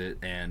little bit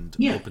and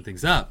open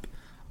things up,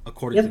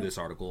 according to this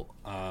article.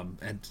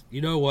 And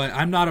you know what?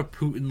 I'm not a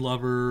Putin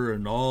lover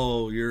and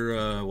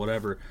you're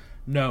whatever.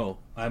 No,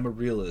 I'm a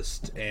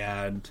realist.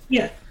 And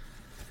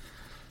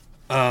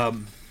I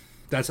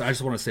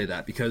just want to say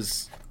that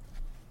because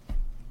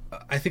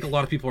I think a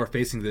lot of people are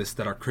facing this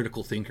that are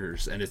critical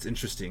thinkers, and it's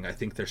interesting. I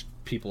think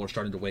people are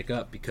starting to wake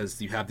up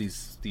because you have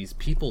these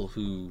people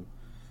who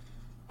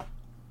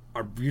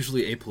are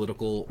usually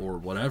apolitical or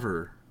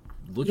whatever,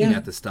 looking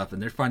at this stuff, and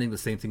they're finding the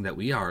same thing that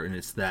we are, and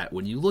it's that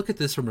when you look at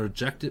this from an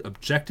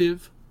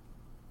objective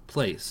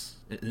place,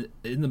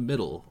 in the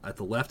middle, at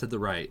the left, at the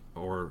right,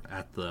 or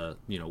at the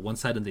one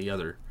side and the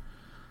other,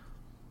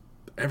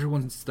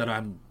 everyone that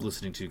I'm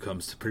listening to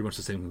comes to pretty much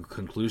the same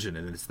conclusion,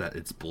 and it's that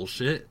it's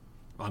bullshit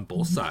on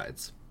both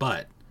sides.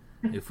 But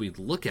if we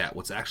look at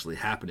what's actually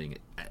happening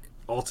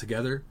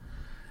altogether,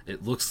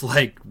 it looks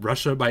like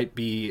Russia might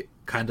be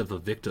kind of a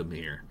victim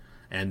here,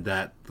 and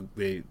that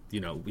we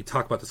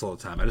talk about this all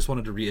the time. I just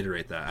wanted to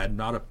reiterate that I'm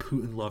not a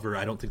Putin lover.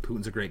 I don't think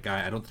Putin's a great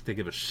guy. I don't think they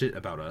give a shit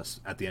about us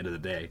at the end of the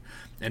day.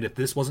 And if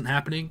this wasn't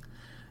happening,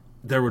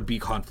 there would be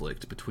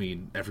conflict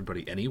between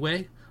everybody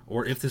anyway.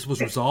 Or if this was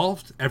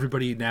resolved,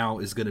 everybody now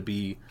is going to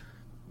be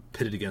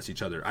pitted against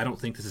each other. I don't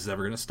think this is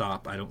ever going to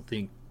stop. I don't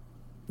think.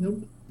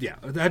 Nope. Yeah,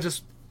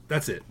 that's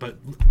it. But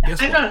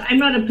guess what? I'm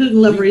not a Putin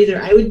lover either.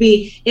 I would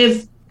be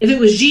if it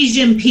was Xi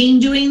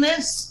Jinping doing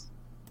this,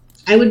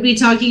 I would be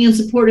talking in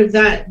support of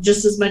that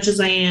just as much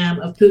as I am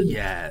of Putin.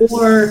 Yes.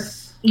 Or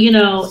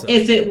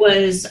if it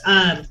was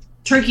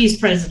Turkey's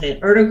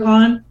president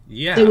Erdogan,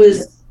 that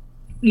was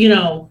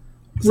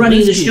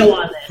running the show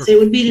on this, it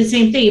would be the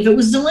same thing. If it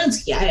was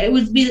Zelensky, it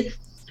would be.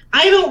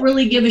 I don't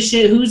really give a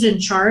shit who's in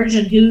charge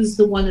and who's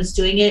the one that's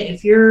doing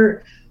it.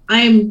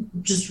 I'm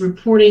just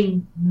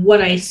reporting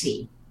what I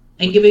see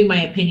and giving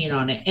my opinion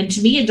on it. And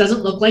to me, it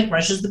doesn't look like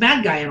Russia's the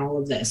bad guy in all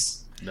of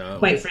this. No.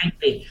 Quite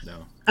frankly.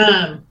 No.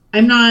 I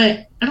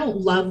don't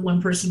love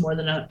one person more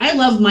than another. I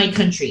love my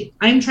country.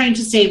 I'm trying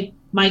to save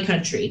my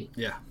country.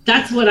 Yeah.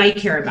 That's what I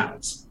care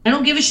about. I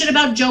don't give a shit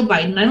about Joe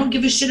Biden. I don't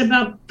give a shit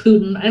about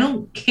Putin. I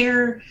don't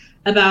care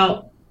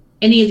about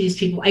any of these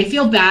people. I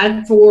feel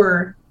bad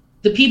for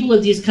the people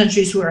of these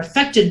countries who are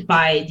affected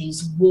by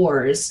these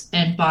wars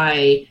and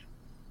by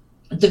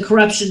the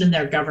corruption in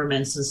their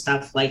governments and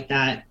stuff like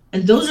that.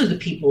 And those are the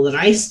people that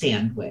I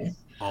stand with.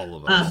 All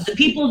of us. The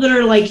people that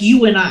are like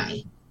you and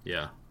I.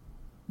 Yeah.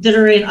 That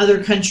are in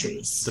other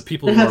countries. The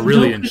people who are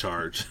really in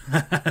charge.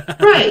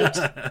 Right.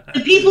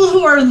 The people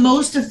who are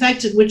most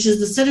affected, which is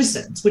the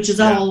citizens, which is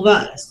all of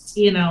us,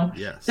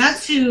 Yes.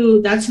 That's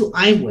who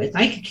I'm with.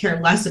 I could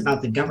care less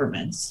about the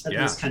governments of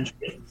these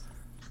countries.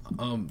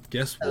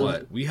 Guess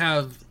what? We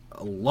have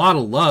a lot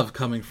of love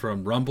coming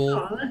from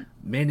Rumble.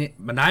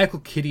 Maniacal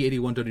Kitty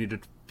 81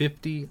 donated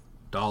 $50.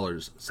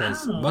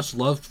 Says much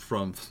love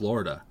from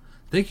Florida.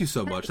 Thank you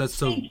so much. That's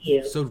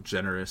so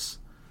generous.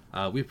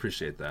 We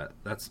appreciate that.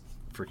 That's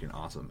freaking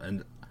awesome.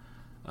 And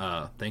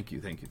thank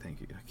you. I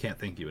can't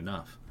thank you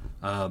enough.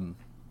 And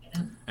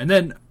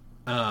then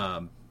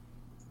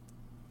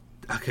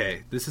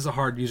okay, this is a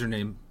hard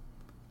username.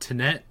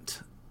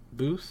 Tanet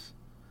Booth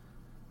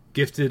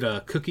gifted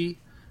a cookie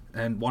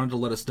and wanted to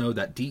let us know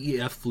that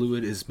DEF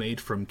fluid is made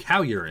from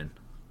cow urine.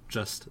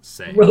 Just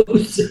saying.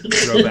 Gross.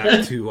 Throw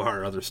back to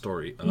our other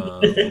story.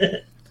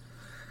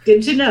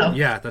 Good to know.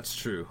 Yeah, that's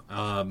true.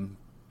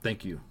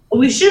 Thank you. Well,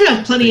 we should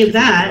have plenty of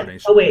that.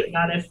 Oh, wait,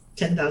 not if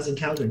 10,000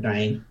 cows are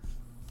dying.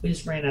 We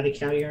just ran out of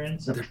cow urine.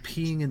 So. They're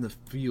peeing in the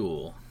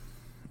fuel.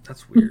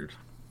 That's weird.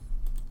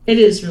 It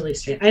is really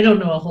strange. I don't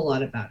know a whole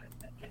lot about it.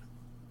 But yeah.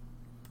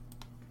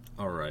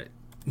 All right.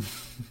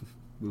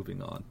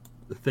 Moving on.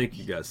 Thank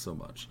you guys so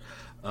much.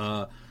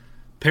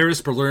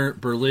 Paris,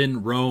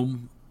 Berlin,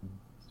 Rome,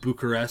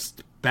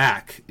 Bucharest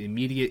back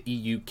immediate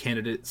EU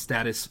candidate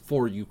status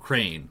for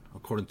Ukraine,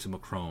 according to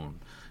Macron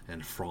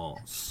and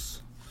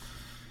France.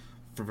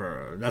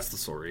 That's the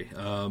story.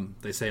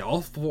 They say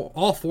all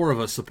four of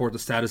us support the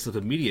status of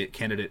immediate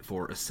candidate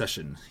for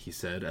accession, he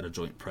said at a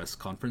joint press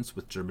conference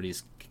with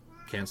Germany's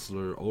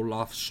Chancellor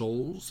Olaf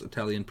Scholz,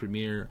 Italian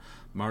Premier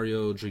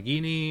Mario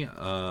Draghi,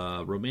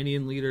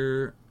 Romanian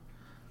leader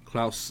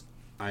Klaus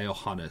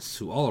Iohannis,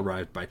 who all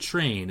arrived by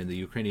train in the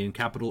Ukrainian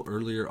capital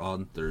earlier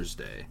on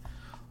Thursday.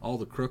 All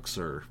the crooks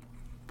are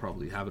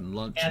probably having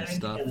lunch and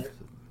stuff.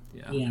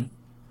 Yeah.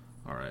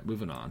 All right,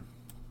 moving on.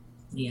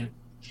 Yeah.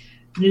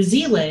 New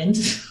Zealand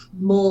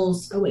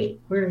moles. Oh wait,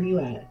 where are you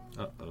at?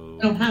 Uh-oh.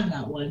 I don't have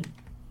that one.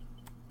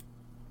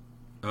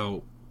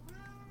 Oh,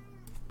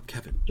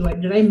 Kevin.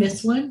 Did I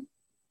miss one?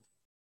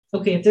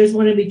 Okay, if there's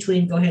one in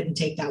between, go ahead and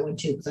take that one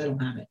too, because I don't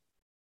have it.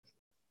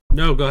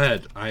 No, go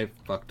ahead. I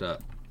fucked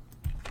up.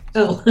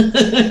 Oh,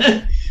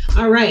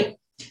 all right.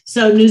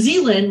 So New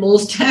Zealand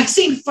moles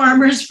taxing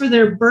farmers for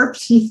their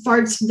burps and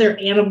farts of their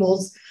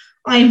animals.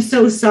 I'm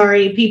so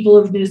sorry, people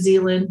of New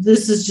Zealand.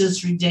 This is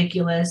just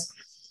ridiculous.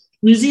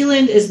 New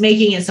Zealand is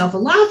making itself a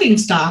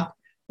laughingstock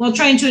while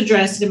trying to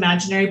address an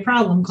imaginary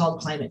problem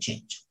called climate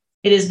change.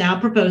 It is now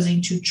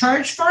proposing to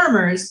charge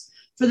farmers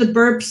for the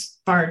burps,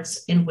 farts,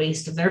 and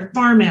waste of their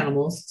farm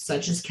animals,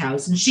 such as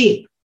cows and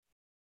sheep.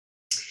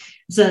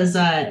 It says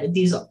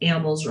these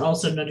animals are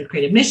also known to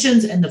create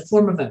emissions in the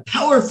form of a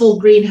powerful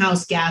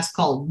greenhouse gas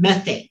called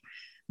methane.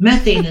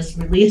 Methane is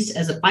released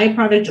as a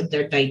byproduct of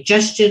their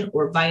digestion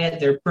or via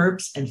their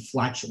burps and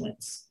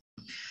flatulence.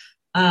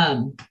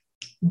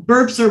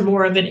 Burps are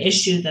more of an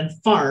issue than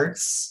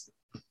farts,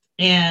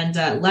 and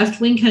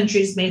left-wing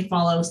countries may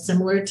follow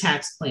similar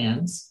tax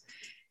plans.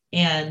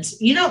 And,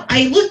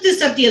 I looked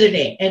this up the other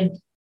day, and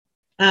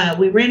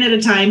we ran out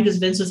of time because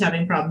Vince was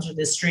having problems with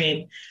this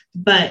stream,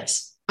 but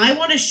I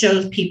want to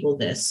show people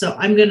this. So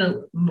I'm going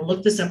to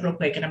look this up real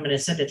quick, and I'm going to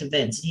send it to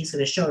Vince, and he's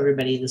going to show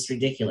everybody this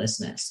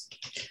ridiculousness.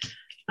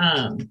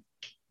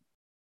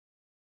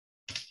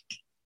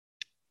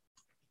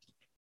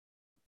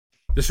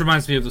 This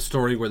reminds me of the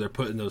story where they're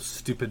putting those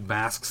stupid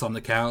masks on the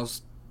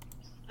cows.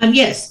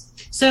 Yes.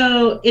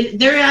 So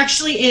there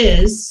actually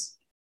is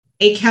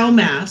a cow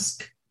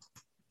mask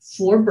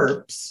for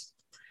burps.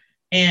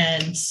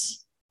 And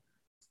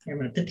here, I'm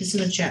going to put this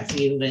in the chat for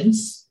you,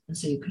 Vince, and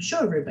so you can show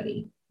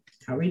everybody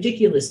how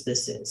ridiculous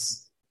this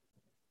is.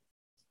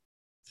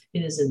 It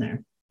is in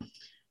there.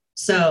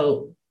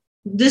 So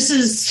this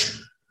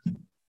is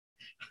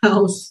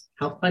how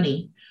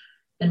funny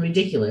and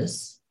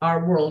ridiculous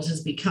our world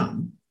has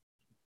become.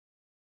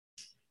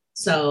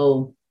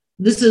 So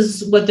this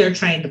is what they're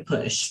trying to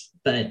push.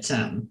 But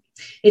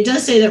it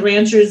does say that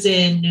ranchers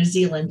in New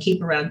Zealand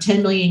keep around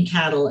 10 million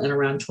cattle and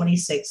around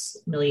 26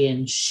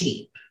 million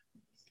sheep.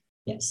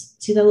 Yes.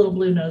 See that little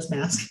blue nose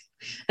mask?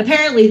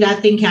 Apparently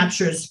that thing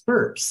captures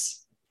burps.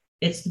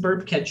 It's the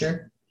burp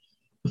catcher.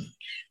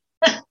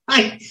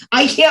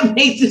 I can't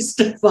make this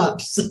stuff up.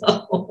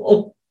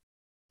 So.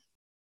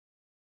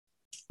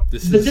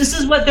 This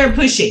is what they're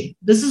pushing.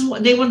 This is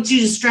what they want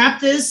you to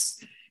strap this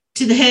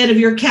to the head of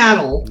your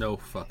cattle. No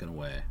fucking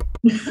way.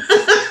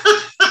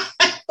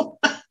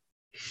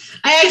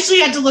 I actually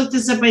had to look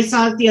this up. I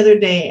saw it the other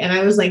day, and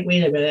I was like,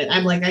 wait a minute.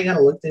 I'm like, I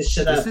gotta look this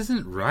shit up. This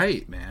isn't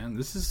right, man.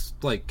 This is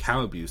like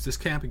cow abuse. This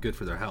can't be good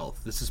for their health.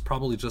 This is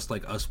probably just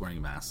like us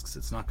wearing masks.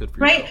 It's not good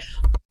for your health.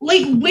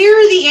 Like, where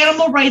are the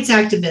animal rights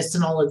activists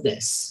in all of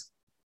this?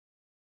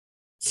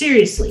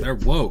 Seriously. They're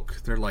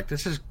woke. They're like,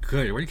 this is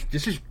good.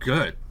 This is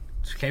good.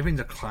 It's saving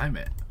the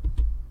climate.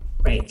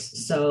 Right.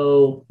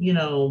 So,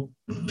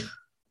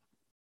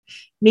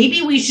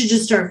 maybe we should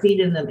just start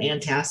feeding them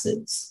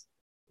antacids.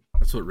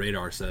 That's what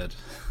Radar said.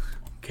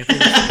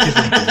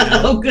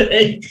 Oh,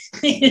 good.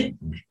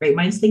 Great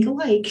minds think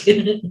alike.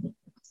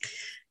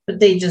 But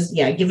they just,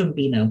 give them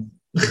Beano.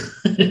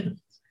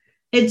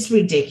 It's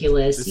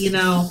ridiculous,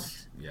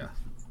 Yeah.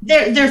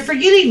 They're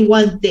forgetting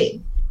one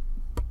thing.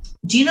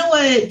 Do you know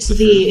what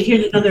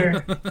here's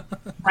another,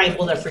 right,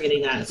 well, they're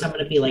forgetting that, so I'm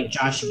going to be like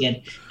Josh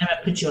again. I'm going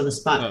to put you on the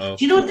spot. Uh-oh.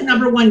 Do you know what the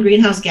number one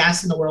greenhouse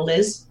gas in the world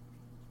is?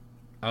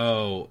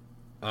 Oh,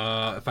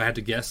 if I had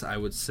to guess, I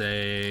would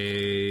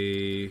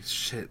say,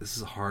 shit, this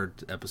is a hard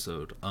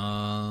episode.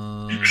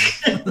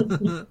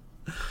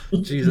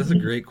 Geez, that's a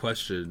great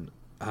question.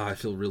 Oh, I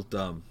feel real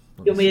dumb.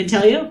 You want me to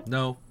tell you?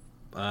 No.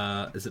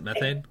 Is it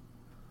methane?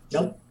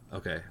 Nope.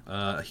 Okay.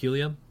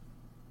 Helium?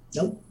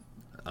 Nope.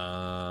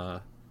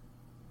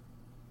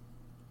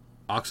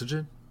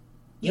 Oxygen?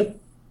 Yep.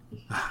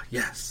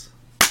 Yes.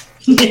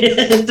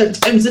 Third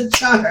time's a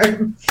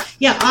charm.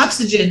 Yeah,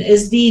 oxygen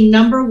is the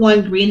number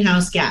one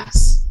greenhouse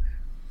gas.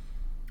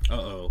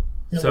 Uh-oh.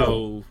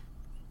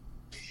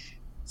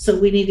 So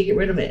we need to get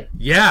rid of it.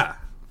 Yeah.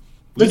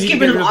 Let's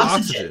get rid of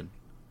oxygen.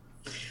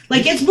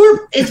 Like, it's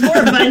more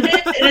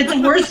abundant and it's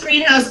a worse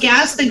greenhouse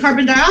gas than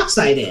carbon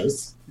dioxide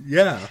is.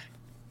 Yeah.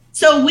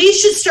 So we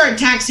should start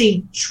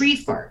taxing tree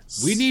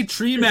farts. We need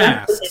tree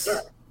masks.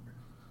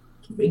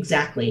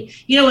 Exactly.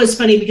 It's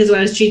funny because when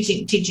I was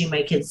teaching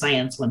my kids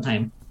science one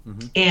time,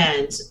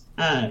 and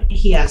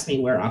he asked me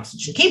where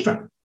oxygen came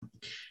from.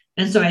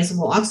 And so I said,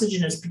 well,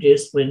 oxygen is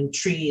produced when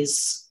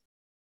trees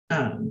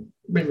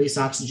release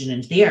oxygen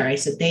into the air. I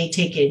said, they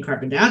take in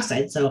carbon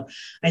dioxide. So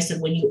I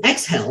said, when you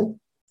exhale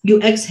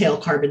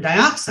carbon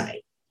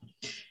dioxide,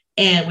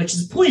 and which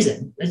is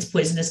poison. It's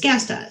poisonous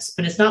gas to us,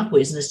 but it's not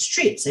poisonous to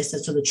trees. I said,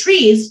 so the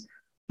trees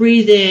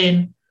breathe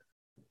in,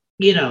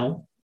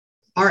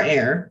 our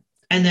air,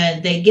 and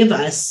then they give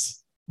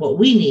us what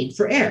we need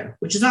for air,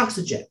 which is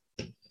oxygen.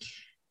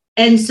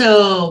 And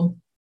so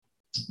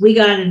we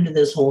got into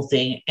this whole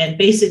thing, and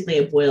basically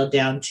it boiled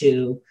down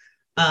to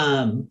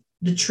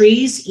the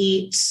trees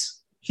eat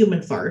human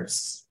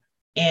farts,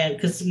 and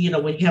because when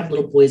you have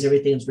little boys,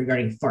 everything is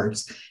regarding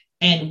farts,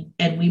 and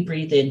we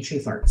breathe in tree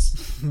farts.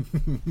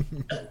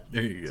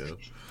 There you go.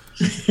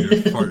 You're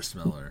a fart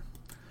smeller.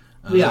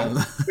 We are.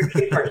 We're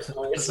tree fart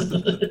smellers.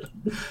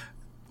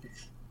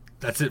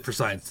 That's it for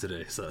science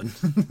today, son.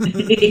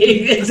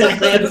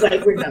 Exactly. I was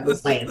like, we're done with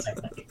science.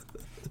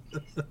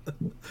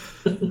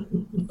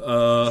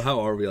 How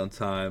are we on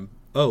time?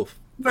 Oh,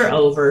 we're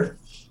over.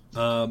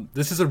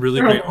 This is a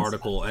really great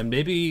article, and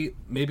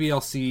maybe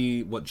I'll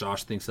see what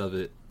Josh thinks of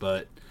it,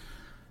 but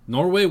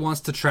Norway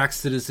wants to track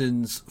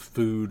citizens'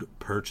 food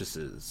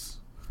purchases.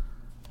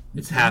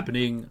 It's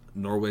happening.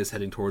 Norway is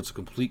heading towards a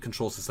complete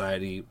control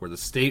society where the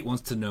state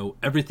wants to know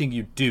everything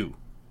you do.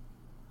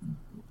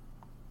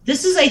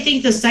 This is, I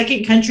think, the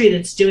second country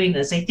that's doing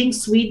this. I think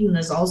Sweden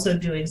is also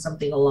doing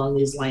something along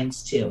these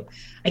lines, too.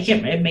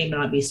 It may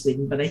not be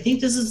Sweden, but I think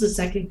this is the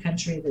second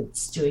country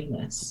that's doing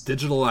this.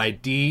 Digital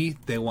ID,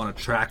 they want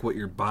to track what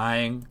you're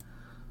buying.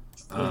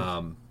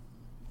 And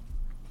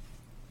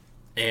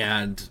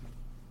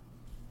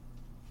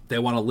they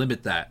want to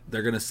limit that.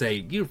 They're going to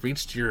say, you've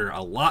reached your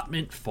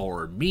allotment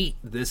for meat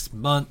this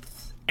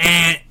month.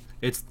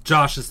 It's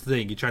Josh's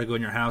thing. You try to go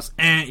in your house,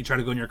 you try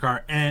to go in your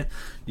car,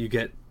 you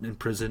get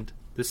imprisoned.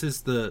 This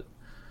is the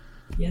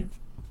weird.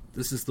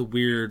 This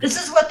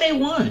is what they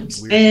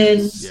want,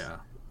 and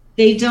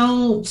they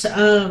don't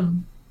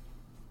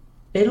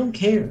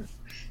care.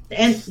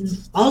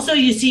 And also,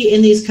 you see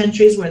in these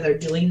countries where they're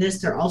doing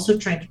this, they're also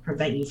trying to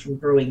prevent you from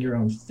growing your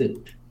own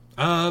food.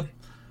 I've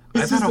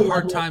had a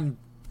hard time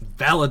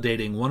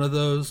validating one of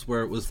those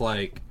where it was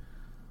like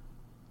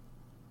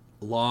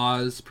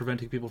laws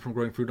preventing people from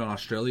growing food on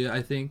Australia,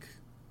 I think.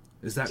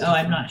 Is that?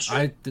 I'm not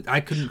sure.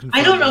 I couldn't confirm.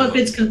 I don't know if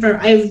it's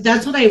confirmed.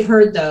 That's what I've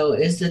heard, though,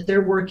 is that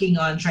they're working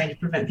on trying to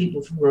prevent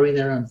people from growing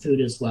their own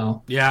food as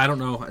well. Yeah, I don't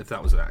know if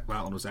that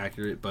one was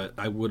accurate, but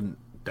I wouldn't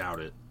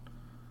doubt it.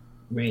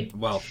 Right.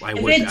 Well, I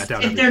wouldn't. I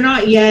doubt if they're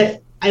not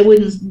yet, I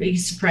wouldn't be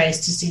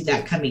surprised to see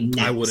that coming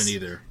next. I wouldn't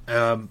either.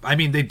 I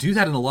mean, they do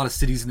that in a lot of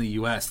cities in the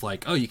U.S.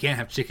 Like, oh, you can't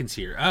have chickens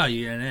here. Oh,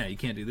 yeah, you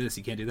can't do this.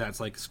 You can't do that. It's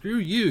like, screw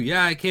you.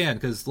 Yeah, I can,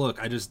 because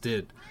look, I just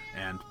did.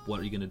 And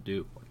what are you gonna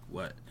do? Like,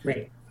 what?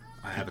 Right.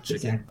 I have a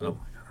chicken. Exactly. Oh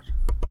my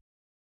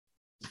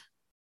god.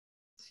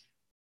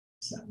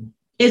 So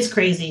it's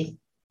crazy.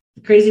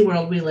 The crazy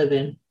world we live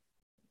in.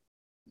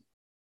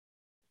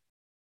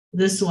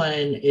 This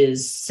one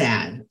is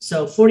sad.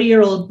 So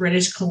 40-year-old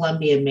British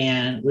Columbia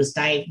man was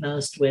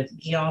diagnosed with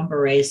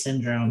Guillain-Barré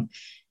syndrome,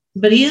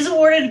 but he is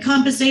awarded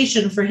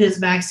compensation for his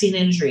vaccine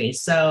injury.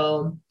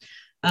 So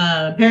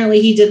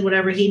apparently he did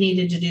whatever he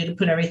needed to do to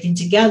put everything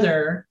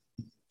together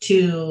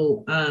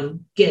to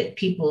get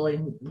people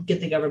and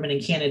get the government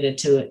in Canada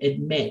to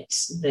admit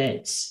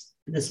that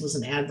this was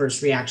an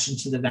adverse reaction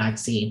to the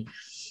vaccine.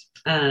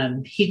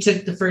 He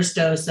took the first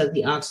dose of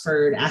the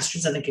Oxford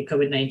AstraZeneca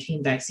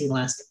COVID-19 vaccine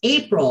last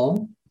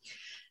April,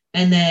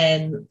 and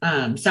then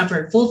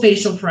suffered full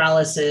facial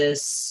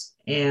paralysis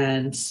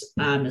and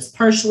is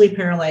partially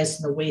paralyzed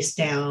from the waist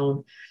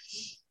down.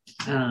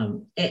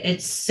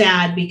 It's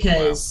sad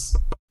because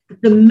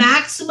the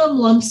maximum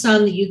lump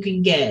sum that you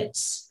can get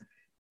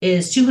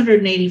is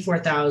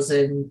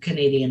 284,000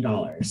 Canadian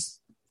dollars.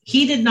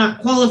 He did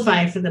not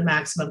qualify for the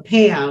maximum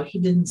payout. He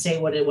didn't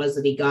say what it was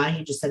that he got.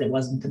 He just said it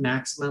wasn't the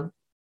maximum.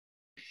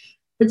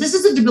 But this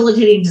is a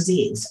debilitating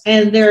disease.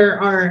 And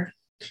there are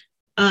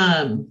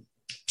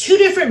two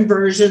different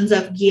versions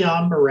of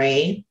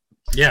Guillain-Barré.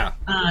 Yeah.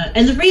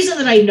 And the reason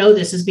that I know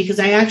this is because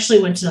I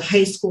actually went to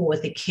high school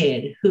with a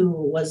kid who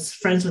was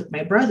friends with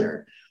my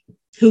brother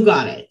who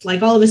got it.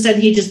 Like all of a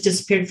sudden he just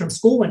disappeared from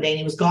school one day and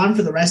he was gone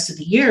for the rest of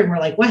the year. And we're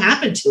like, what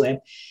happened to him?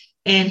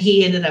 And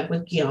he ended up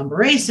with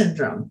Guillain-Barré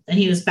syndrome. And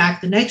he was back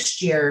the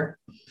next year.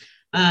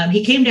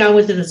 He came down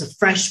with it as a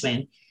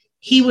freshman.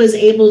 He was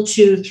able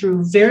to,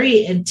 through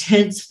very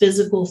intense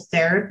physical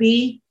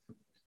therapy,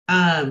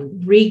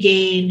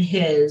 regain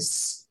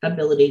his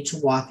ability to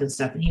walk and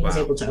stuff. And he was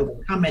able to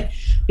overcome it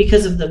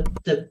because of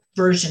the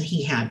version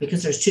he had,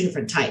 because there's two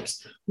different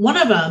types. One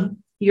of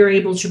them you're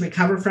able to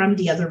recover from,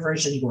 the other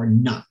version you're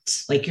not.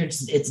 Like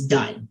it's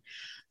done.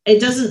 It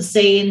doesn't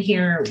say in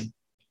here,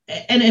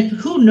 and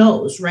who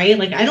knows, right?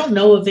 Like, I don't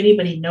know if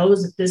anybody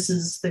knows if this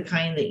is the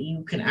kind that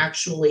you can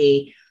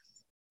actually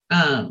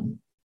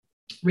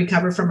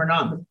recover from or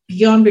not. But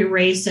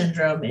Guillain-Barré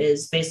syndrome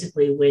is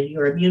basically when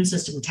your immune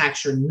system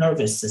attacks your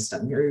nervous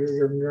system,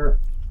 your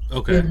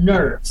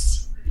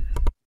nerves.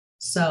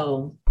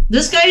 So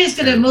This guy is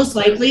going to most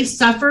likely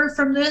suffer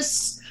from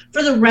this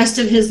for the rest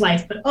of his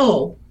life. But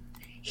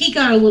he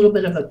got a little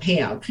bit of a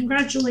payout.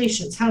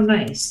 Congratulations! How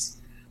nice.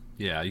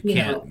 Yeah, you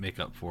can't make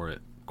up for it.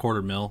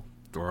 $250,000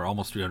 or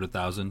almost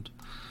 $300,000.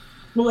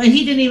 Well, and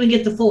he didn't even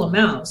get the full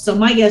amount. So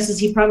my guess is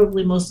he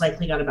probably most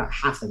likely got about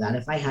half of that,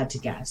 if I had to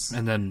guess.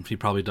 And then he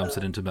probably dumps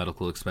it into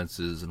medical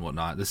expenses and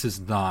whatnot. This is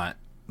not.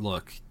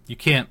 Look, you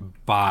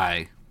can't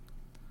buy.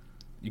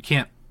 You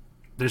can't.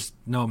 There's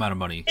no amount of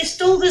money. They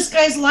stole this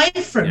guy's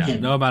life from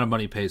him. No amount of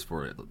money pays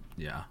for it.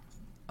 Yeah.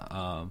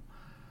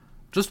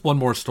 Just one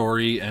more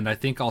story, and I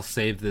think I'll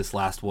save this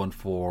last one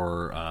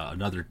for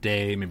another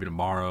day, maybe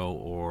tomorrow,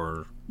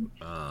 or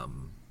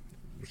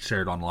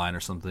share it online or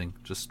something,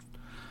 just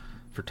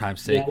for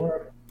time's sake. Yeah,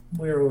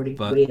 we're already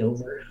way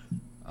over.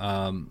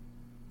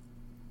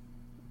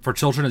 For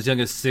children as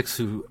young as 6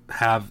 who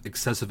have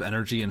excessive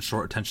energy and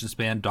short attention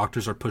span,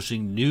 doctors are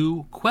pushing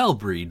new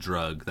Quellbri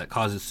drug that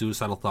causes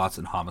suicidal thoughts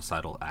and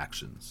homicidal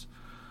actions.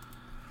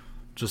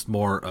 Just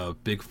more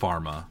of big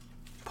pharma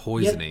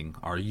poisoning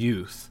our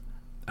youth.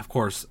 Of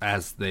course,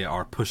 as they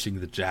are pushing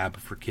the jab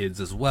for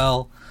kids as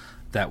well,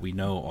 that we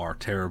know are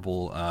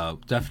terrible.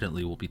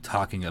 Definitely we'll be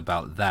talking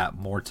about that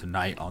more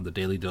tonight on the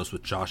Daily Dose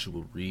with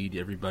Joshua Reed,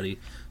 everybody.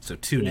 So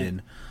tune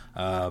in.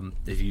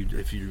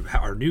 If you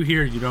are new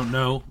here, you don't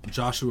know,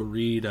 Joshua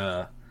Reed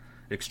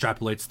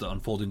extrapolates the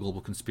unfolding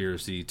global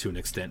conspiracy to an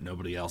extent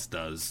nobody else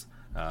does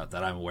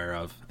that I'm aware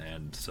of.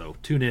 And so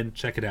tune in,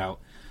 check it out.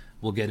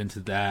 We'll get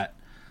into that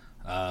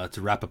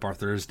to wrap up our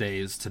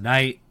Thursdays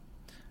tonight.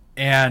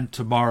 And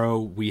tomorrow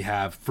we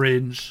have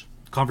Fringe,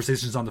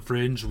 Conversations on the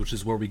Fringe, which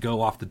is where we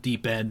go off the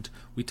deep end.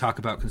 We talk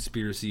about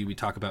conspiracy, we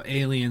talk about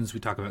aliens, we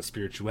talk about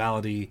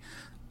spirituality,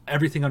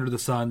 everything under the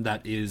sun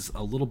that is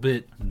a little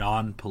bit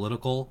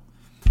non-political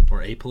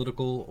or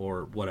apolitical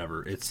or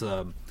whatever. It's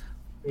a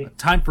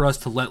time for us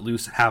to let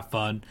loose, have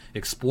fun,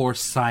 explore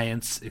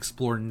science,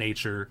 explore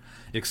nature,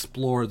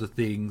 explore the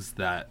things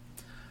that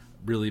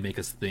really make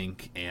us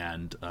think,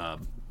 and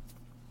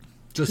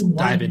just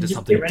dive into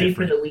something get ready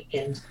different. For the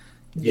weekend.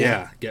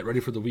 Yeah, get ready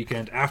for the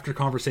weekend. After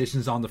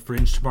Conversations on the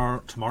Fringe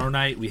tomorrow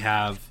night, we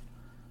have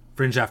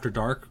Fringe After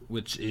Dark,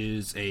 which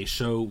is a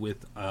show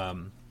with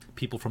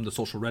people from the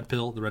Social Red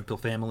Pill, the Red Pill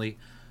family.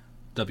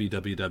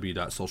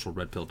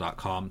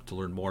 www.socialredpill.com to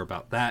learn more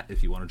about that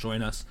if you want to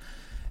join us.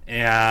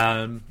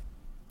 And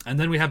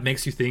then we have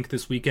Makes You Think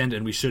this weekend,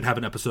 and we should have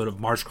an episode of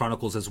March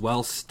Chronicles as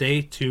well.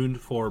 Stay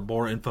tuned for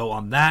more info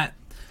on that,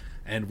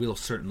 and we'll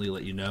certainly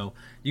let you know.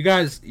 You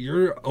guys,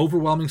 your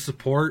overwhelming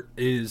support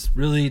is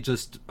really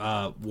just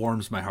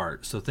warms my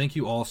heart. So thank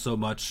you all so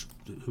much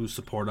who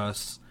support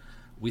us.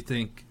 We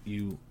thank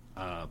you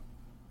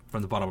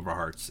from the bottom of our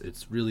hearts.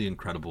 It's really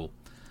incredible.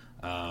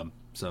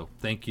 So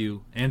thank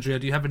you. Andrea,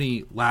 do you have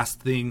any last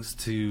things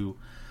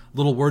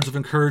little words of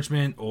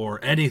encouragement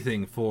or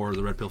anything for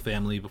the Red Pill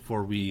family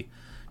before we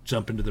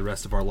jump into the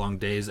rest of our long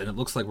days? And it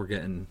looks like we're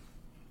getting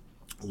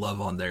love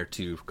on there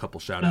too. A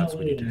couple shout outs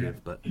we need to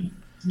give, but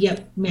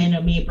yep,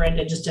 man, me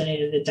Brenda just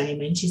donated a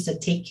diamond. She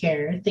said, take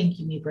care. Thank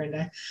you, me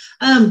Brenda.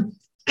 I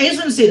just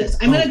want to say this.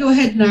 I'm going to go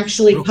ahead and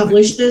actually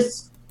publish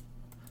this.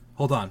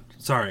 Hold on.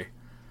 Sorry.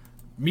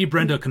 Me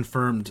Brenda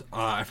confirmed.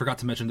 I forgot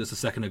to mention this a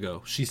second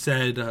ago. She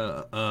said,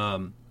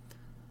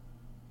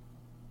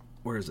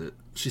 where is it?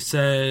 She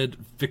said,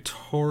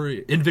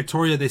 in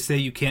Victoria, they say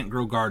you can't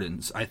grow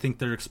gardens. I think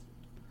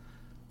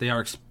they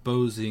are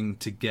exposing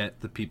to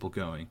get the people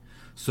going.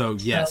 So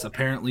yes,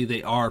 apparently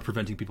they are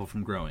preventing people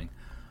from growing.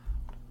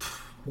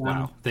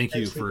 Wow. Thank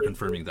you for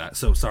confirming that.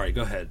 So sorry,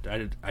 go ahead. I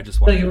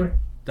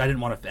didn't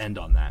want to end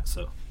on that.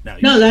 So now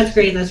No, that's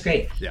great. That's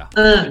great. Yeah.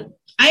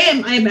 I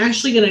am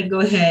actually going to go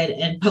ahead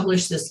and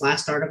publish this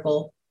last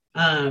article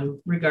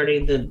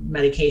regarding the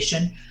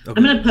medication. Okay.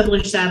 I'm going to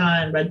publish that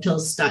on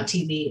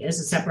redpills.tv as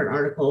a separate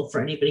article for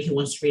anybody who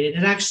wants to read it.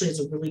 It actually is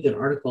a really good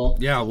article.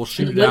 Yeah, we'll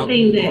shoot it out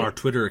on our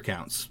Twitter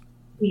accounts.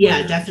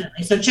 Yeah,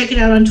 definitely. So check it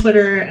out on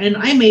Twitter, and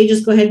I may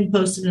just go ahead and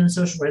post it in the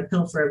Social Red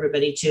Pill for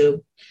everybody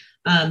too.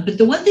 But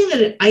the one thing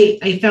that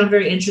I found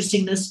very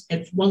interesting, it's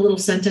one little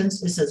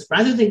sentence. It says,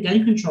 rather than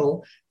gun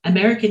control,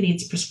 America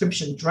needs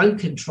prescription drug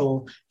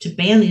control to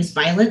ban these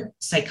violent,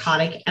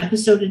 psychotic,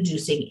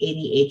 episode-inducing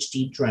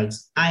ADHD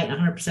drugs. I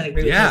 100%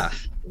 agree with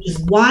this, which is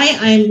why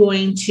I'm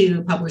going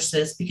to publish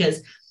this,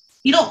 because,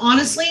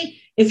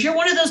 honestly, if you're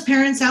one of those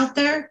parents out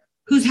there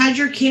who's had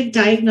your kid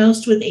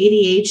diagnosed with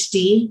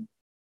ADHD,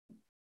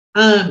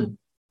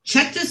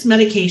 check this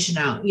medication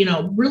out,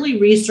 really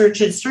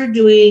research it, start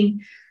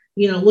doing,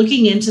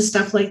 looking into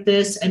stuff like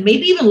this, and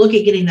maybe even look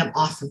at getting them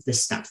off of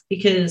this stuff,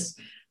 because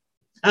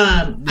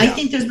I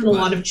think there's been a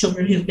lot of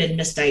children who've been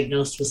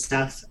misdiagnosed with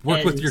stuff.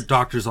 Work with your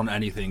doctors on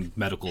anything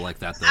medical like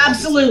that, though.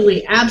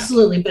 Absolutely.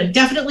 But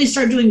definitely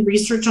start doing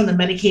research on the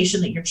medication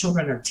that your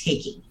children are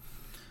taking,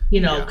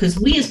 because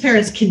we as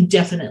parents can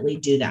definitely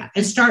do that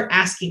and start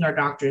asking our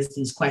doctors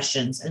these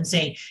questions and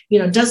saying,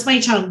 does my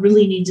child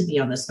really need to be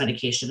on this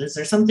medication? Is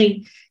there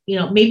something,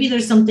 maybe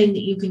there's something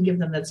that you can give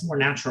them that's more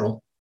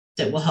natural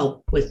that will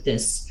help with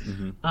this.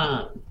 Mm-hmm.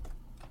 Oh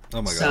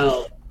my God.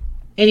 So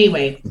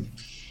anyway,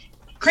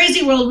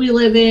 crazy world we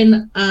live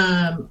in.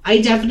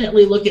 I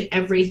definitely look at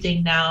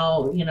everything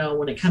now,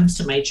 when it comes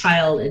to my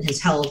child and his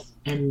health.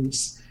 And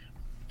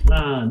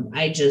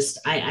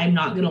I'm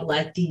not going to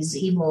let these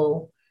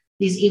evil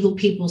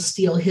people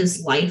steal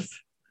his life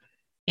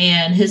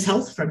and his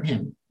health from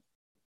him.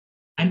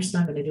 I'm just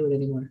not going to do it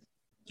anymore.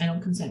 I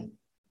don't consent.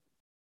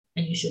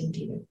 And you shouldn't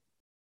either.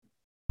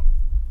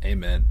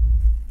 Amen.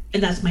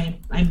 And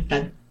I'm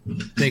done.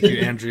 Thank you,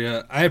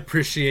 Andrea. I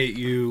appreciate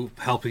you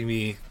helping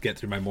me get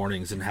through my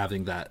mornings and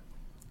having that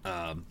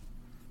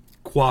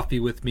coffee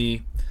with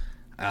me,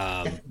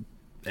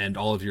 and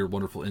all of your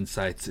wonderful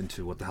insights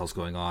into what the hell's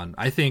going on.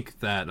 I think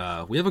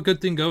that we have a good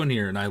thing going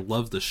here, and I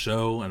love the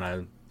show, and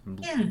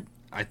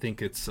I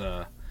think it's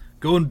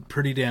going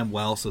pretty damn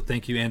well. So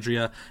thank you,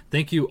 Andrea.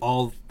 Thank you,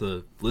 all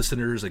the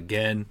listeners,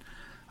 again.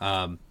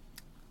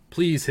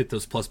 Please hit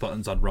those plus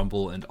buttons on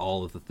Rumble and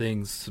all of the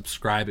things.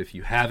 Subscribe if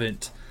you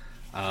haven't.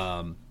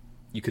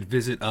 You could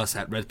visit us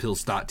at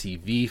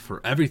redpills.tv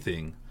for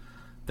everything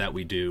that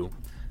we do.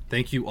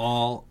 Thank you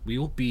all. We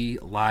will be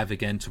live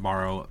again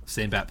tomorrow.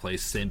 Same bat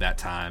place, same bat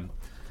time.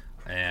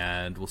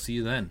 And we'll see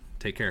you then.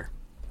 Take care.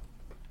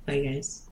 Bye, guys.